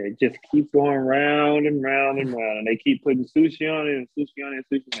 and it just keeps going round and round and round. And they keep putting sushi on it and sushi on it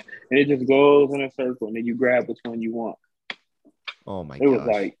and sushi on it. And it just goes in a circle, and then you grab which one you want. Oh my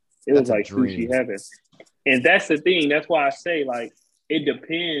gosh. It was like sushi heaven. And that's the thing. That's why I say, it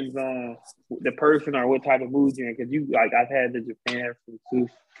depends on the person or what type of mood you're in. Because I've had the Japan from sushi,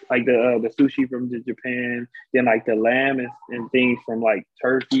 the sushi from the Japan, then the lamb and things from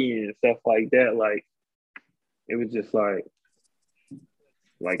Turkey and stuff like that. It was just I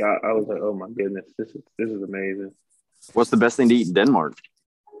was like, oh my goodness, this is amazing. What's the best thing to eat in Denmark?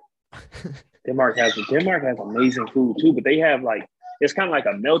 Denmark has amazing food too, but they have it's kind of like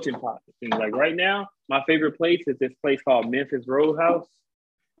a melting pot thing. Right now, my favorite place is this place called Memphis Roadhouse.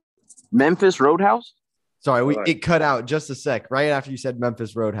 Memphis Roadhouse? Sorry, it cut out just a sec right after you said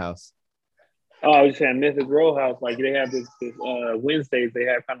Memphis Roadhouse. Oh, I was just saying Memphis Roadhouse. They have this Wednesdays. They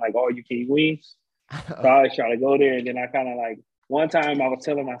have kind of all you can eat wings. So I always try to go there, and then I kind of one time I was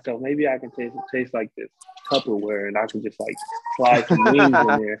telling myself maybe I can taste like this Tupperware, and I can just slide some wings in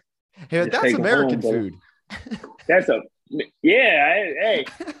there. Hey, that's American food. Hey,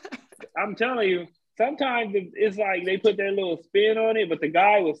 I'm telling you, sometimes it's they put their little spin on it, but the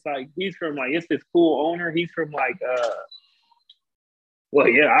guy was he's from it's this cool owner. He's from well,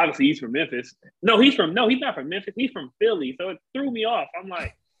 yeah, obviously he's from Memphis. No, he's not from Memphis. He's from Philly. So it threw me off. I'm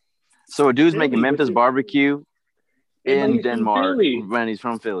like, so a dude's making Memphis barbecue in Denmark when he's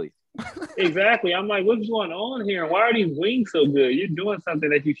from Philly. Exactly. I'm like, what's going on here? Why are these wings so good? You're doing something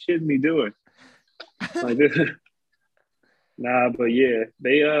that you shouldn't be doing. This. Nah, but yeah,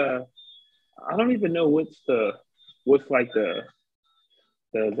 they I don't even know what's like the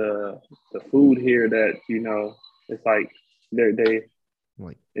food here that it's like they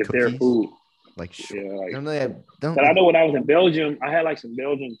Like it's their cookies? food. Like, Yeah, like. don't they have, don't But I know when I was in Belgium, I had like some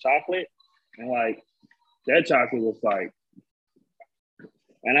Belgian chocolate, and like that chocolate was like,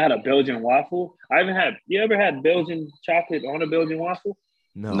 and I had a Belgian waffle. I even had. You ever had Belgian chocolate on a Belgian waffle?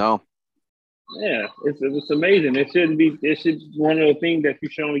 no. No. Yeah, it's amazing. It shouldn't be. It should be one of the things that you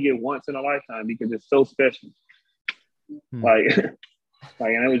should only get once in a lifetime because it's so special. Like,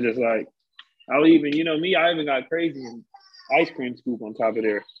 like, and it was just like, I would even, me, I even got crazy and ice cream scoop on top of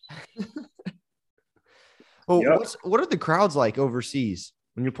there. Well, Yep. what are the crowds like overseas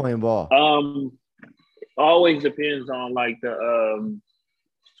when you're playing ball? Always depends on like the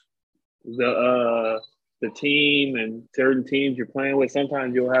team and certain teams you're playing with.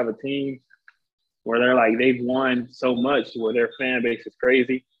 Sometimes you'll have a team where they're like they've won so much where their fan base is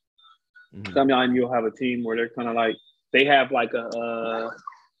crazy. Mhm. Sometimes you'll have a team where they're kind of like they have like a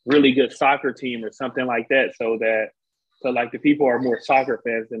really good soccer team or something like that, so like the people are more soccer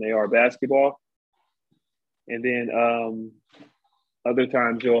fans than they are basketball. And then other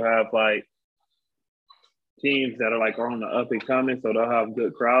times you'll have like teams that are like on the up and coming, so they'll have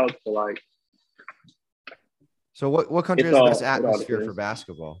good crowds. So like, So what country It's has the best all- it all atmosphere for depends.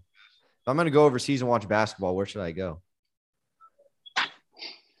 basketball? If I'm going to go overseas and watch basketball, where should I go?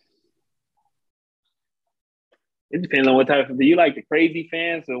 it depends on what type of. Do you like the crazy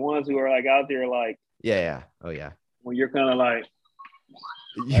fans, the ones who are like out there like Yeah. Oh, yeah. when you're kind of like,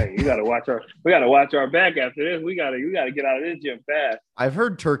 hey, we gotta watch our back after this. We gotta get out of this gym fast. I've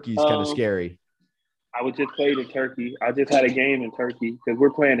heard Turkey's kind of Um, scary. I was just played in Turkey. I just had a game in Turkey because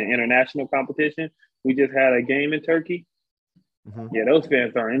we're playing an international competition. We just had a game in Turkey. Mhm. Yeah, those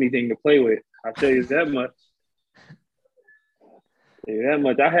fans aren't anything to play with. I'll tell you that much.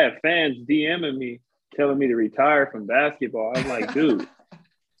 I had fans DMing me, telling me to retire from basketball. I'm like, dude,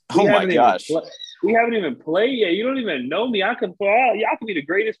 Oh my gosh. We haven't even played yet. You don't even know me. I can play. Y'all can be the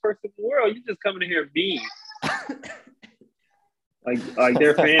greatest person in the world. You just coming in here being like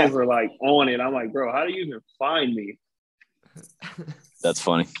their fans were like on it. I'm like, bro, how do you even find me? That's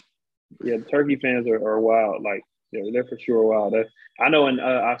funny. Yeah, Turkey fans are wild. Like they're for sure wild. I know in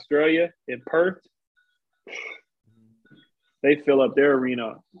Australia, in Perth, they fill up their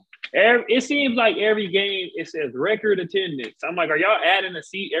arena. It seems like every game it says record attendance. I'm like, are y'all adding a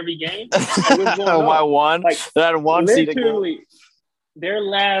seat every game? Like, what's going on? Why one? Like, That one seat again. literally, their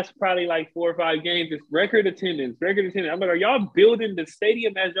last probably like 4 or 5 games is record attendance. I'm like, are y'all building the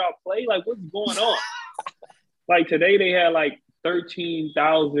stadium as y'all play? Like, what's going on? Like today they had like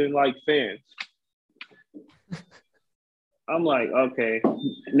 13,000 like fans. I'm like, okay.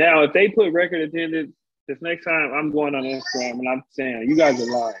 Now if they put record attendance, this next time I'm going on Instagram and I'm saying, you guys are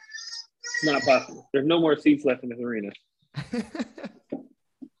lying. It's not possible. There's no more seats left in this arena.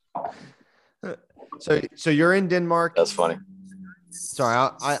 So you're in Denmark. That's funny. Sorry,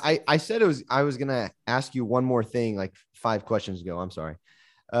 I said I was gonna ask you one more thing like 5 questions ago. I'm sorry.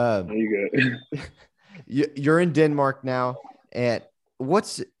 Are you good? You're in Denmark now, and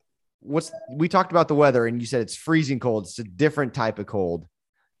we talked about the weather, and you said it's freezing cold. It's a different type of cold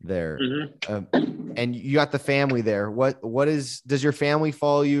there, and you got the family there. Does your family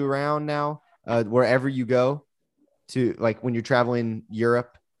follow you around now, wherever you go, to like when you're traveling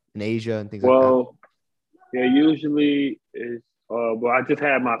Europe and Asia and things like that? Well, yeah, usually it's. Well, I just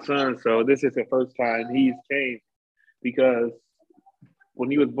had my son, so this is the first time he's came because when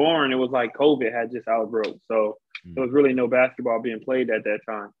he was born, it was like COVID had just outbroke, so there was really no basketball being played at that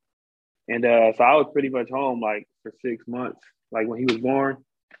time. And so I was pretty much home like for 6 months. Like when he was born,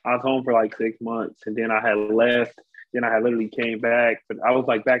 I was home for like 6 months, and then I had left. Then I had literally came back, but I was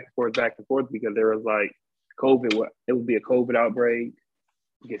like back and forth because there was like COVID. It would be a COVID outbreak,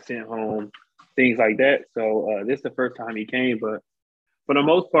 get sent home, things like that. So this is the first time he came, but for the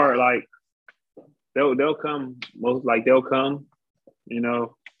most part, like they'll come. They'll come,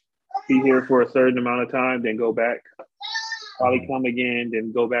 be here for a certain amount of time, then go back. Probably come again,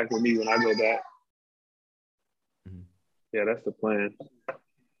 then go back with me when I go back. Mhm. Yeah, that's the plan.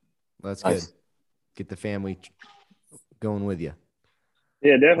 That's good. Get the family going with you.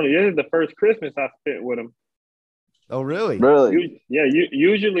 Yeah, definitely. This is the first Christmas I spent with him. Oh, really? Really?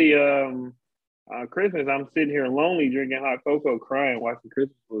 Usually, Christmas I'm sitting here lonely, drinking hot cocoa, crying, watching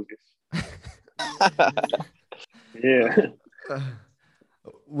Christmas movies. Yeah.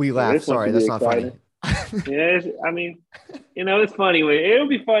 We laugh. This one Sorry, should that's be not funny. Yeah, it's funny when it'll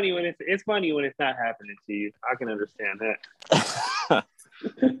be funny when it's funny when it's not happening to you. I can understand that.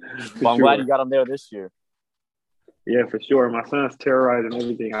 Well, I'm glad you got him there this year. Yeah, for sure. My son's terrorizing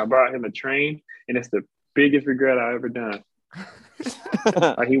everything. I bought him a train, and it's the biggest regret I ever done.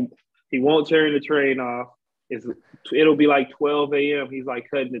 Like he won't turn the train off. It'll be like 12 a.m. He's like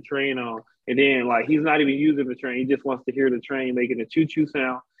cutting the train on, and then like he's not even using the train. He just wants to hear the train making a choo choo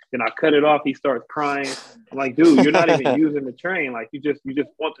sound. Then I cut it off. He starts crying. I'm like, dude, you're not even using the train. Like you just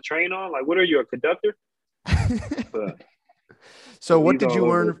want the train on. Like, what are you, a conductor? But So, what he's did you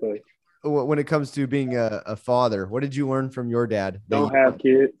all over learn the place. when it comes to being a father? What did you learn from your dad? that Don't you- have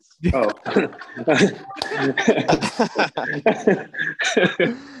kids. Oh.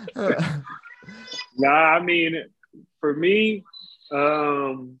 Nah, I mean, for me,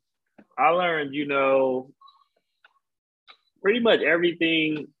 I learned, pretty much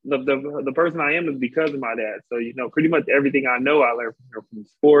everything. The person I am is because of my dad. So, pretty much everything I know, I learned from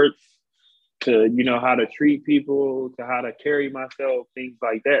sports to, how to treat people, to how to carry myself, things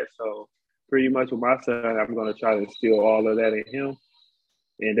like that. So, pretty much with my son, I'm going to try to instill all of that in him.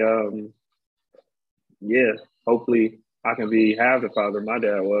 And, yeah, hopefully I can be half the father my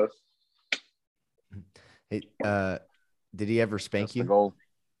dad was. Hey, did he ever spank That's the you? goal.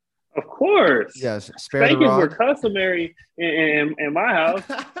 Of course. Yes. Spare the Spankings were rod. customary in my house.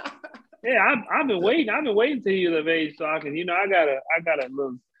 Yeah, I've been waiting. I've been waiting till he's of age so I can, I got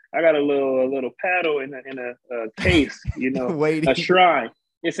a little paddle in a case, Waiting. a shrine.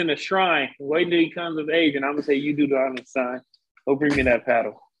 It's in a shrine. Waiting till he comes of age, and I'm gonna say, you do the honor sign. Go bring me that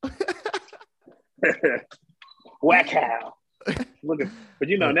paddle. Whack how. Look at, but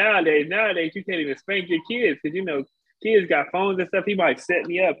nowadays you can't even spank your kids because kids got phones and stuff. He might set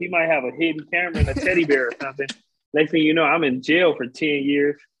me up. He might have a hidden camera and a teddy bear or something. Next thing you know, I'm in jail for 10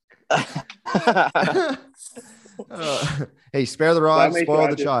 years. Hey, spare the rod, make spoil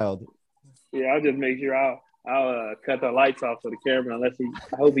sure the child. Yeah, I'll just make sure I'll cut the lights off of the camera I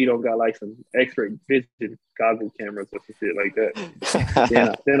hope he don't got like some X-ray vision goggle cameras or some shit like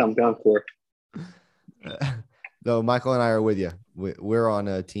that. Then I'm done for. No, Michael and I are with you. We're on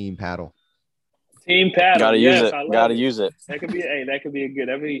a team paddle. Team paddle. Gotta yes, use it. Gotta it. use it. That could be a good.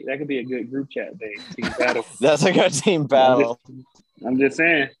 That could be a good group chat thing. Team paddle. That's a good team battle. I'm just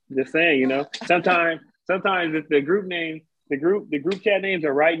saying. Sometimes if the group chat names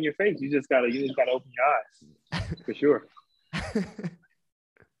are right in your face, you just gotta open your eyes. For sure.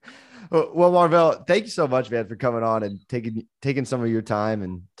 Well, Marvell, thank you so much, man, for coming on and taking some of your time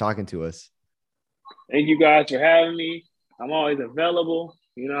and talking to us. Thank you guys for having me. I'm always available.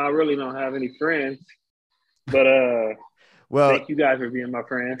 I really don't have any friends, but thank you guys for being my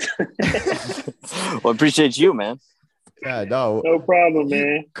friends. Well, appreciate you, man. Yeah, no problem,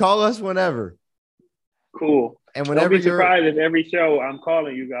 man. Call us whenever. Cool. And whenever don't be surprised if every show I'm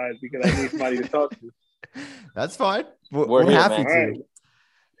calling you guys because I need somebody to talk to. That's fine. We're here, happy man. to.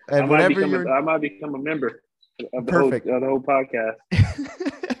 Right. And whenever I might become a member of the Perfect. Of the whole podcast.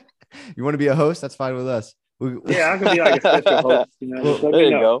 You want to be a host? That's fine with us. Yeah, I can be like a special host. There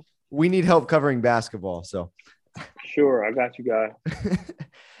you go. We need help covering basketball, so. Sure, I got you guys.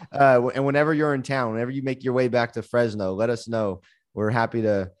 And whenever you're in town, whenever you make your way back to Fresno, let us know. We're happy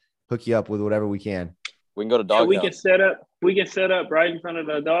to hook you up with whatever we can. We can go to Doghouse. We can set up right in front of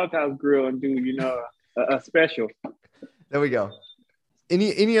the Doghouse Grill and do a special. There we go.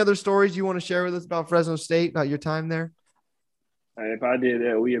 Any other stories you want to share with us about Fresno State, about your time there? If I did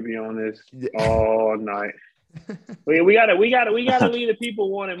that, we'd be on this all night. we gotta leave the people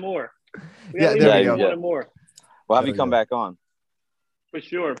wanting more. There we go. Wanting more. We'll have you come back on. For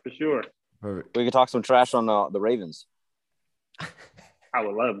sure. Perfect. We could talk some trash on the Ravens. I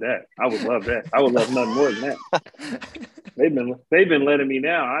would love that. I would love nothing more than that. They've been letting me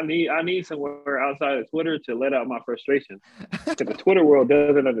down. I need somewhere outside of Twitter to let out my frustration. Because the Twitter world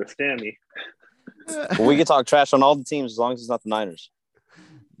doesn't understand me. Well, we can talk trash on all the teams as long as it's not the Niners.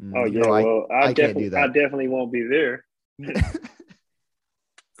 Oh yeah, no, I can't do that. I definitely won't be there.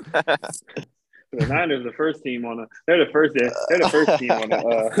 The Niners are the first team they're the first team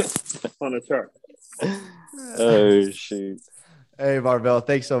on the chart. Oh shoot. Hey Marvell,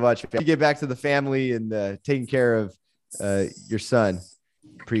 thanks so much. You get back to the family and taking care of your son.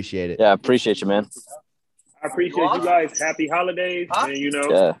 Appreciate it. Yeah, appreciate you, man. I appreciate you guys. Happy holidays.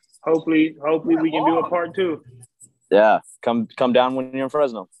 And hopefully we can do a part 2. Yeah. Come down when you're in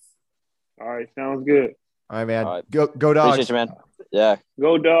Fresno. All right, sounds good. All right, man. All right. Go Dogs. Appreciate you, man. Yeah.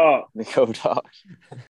 Go Dog. Go Dogs.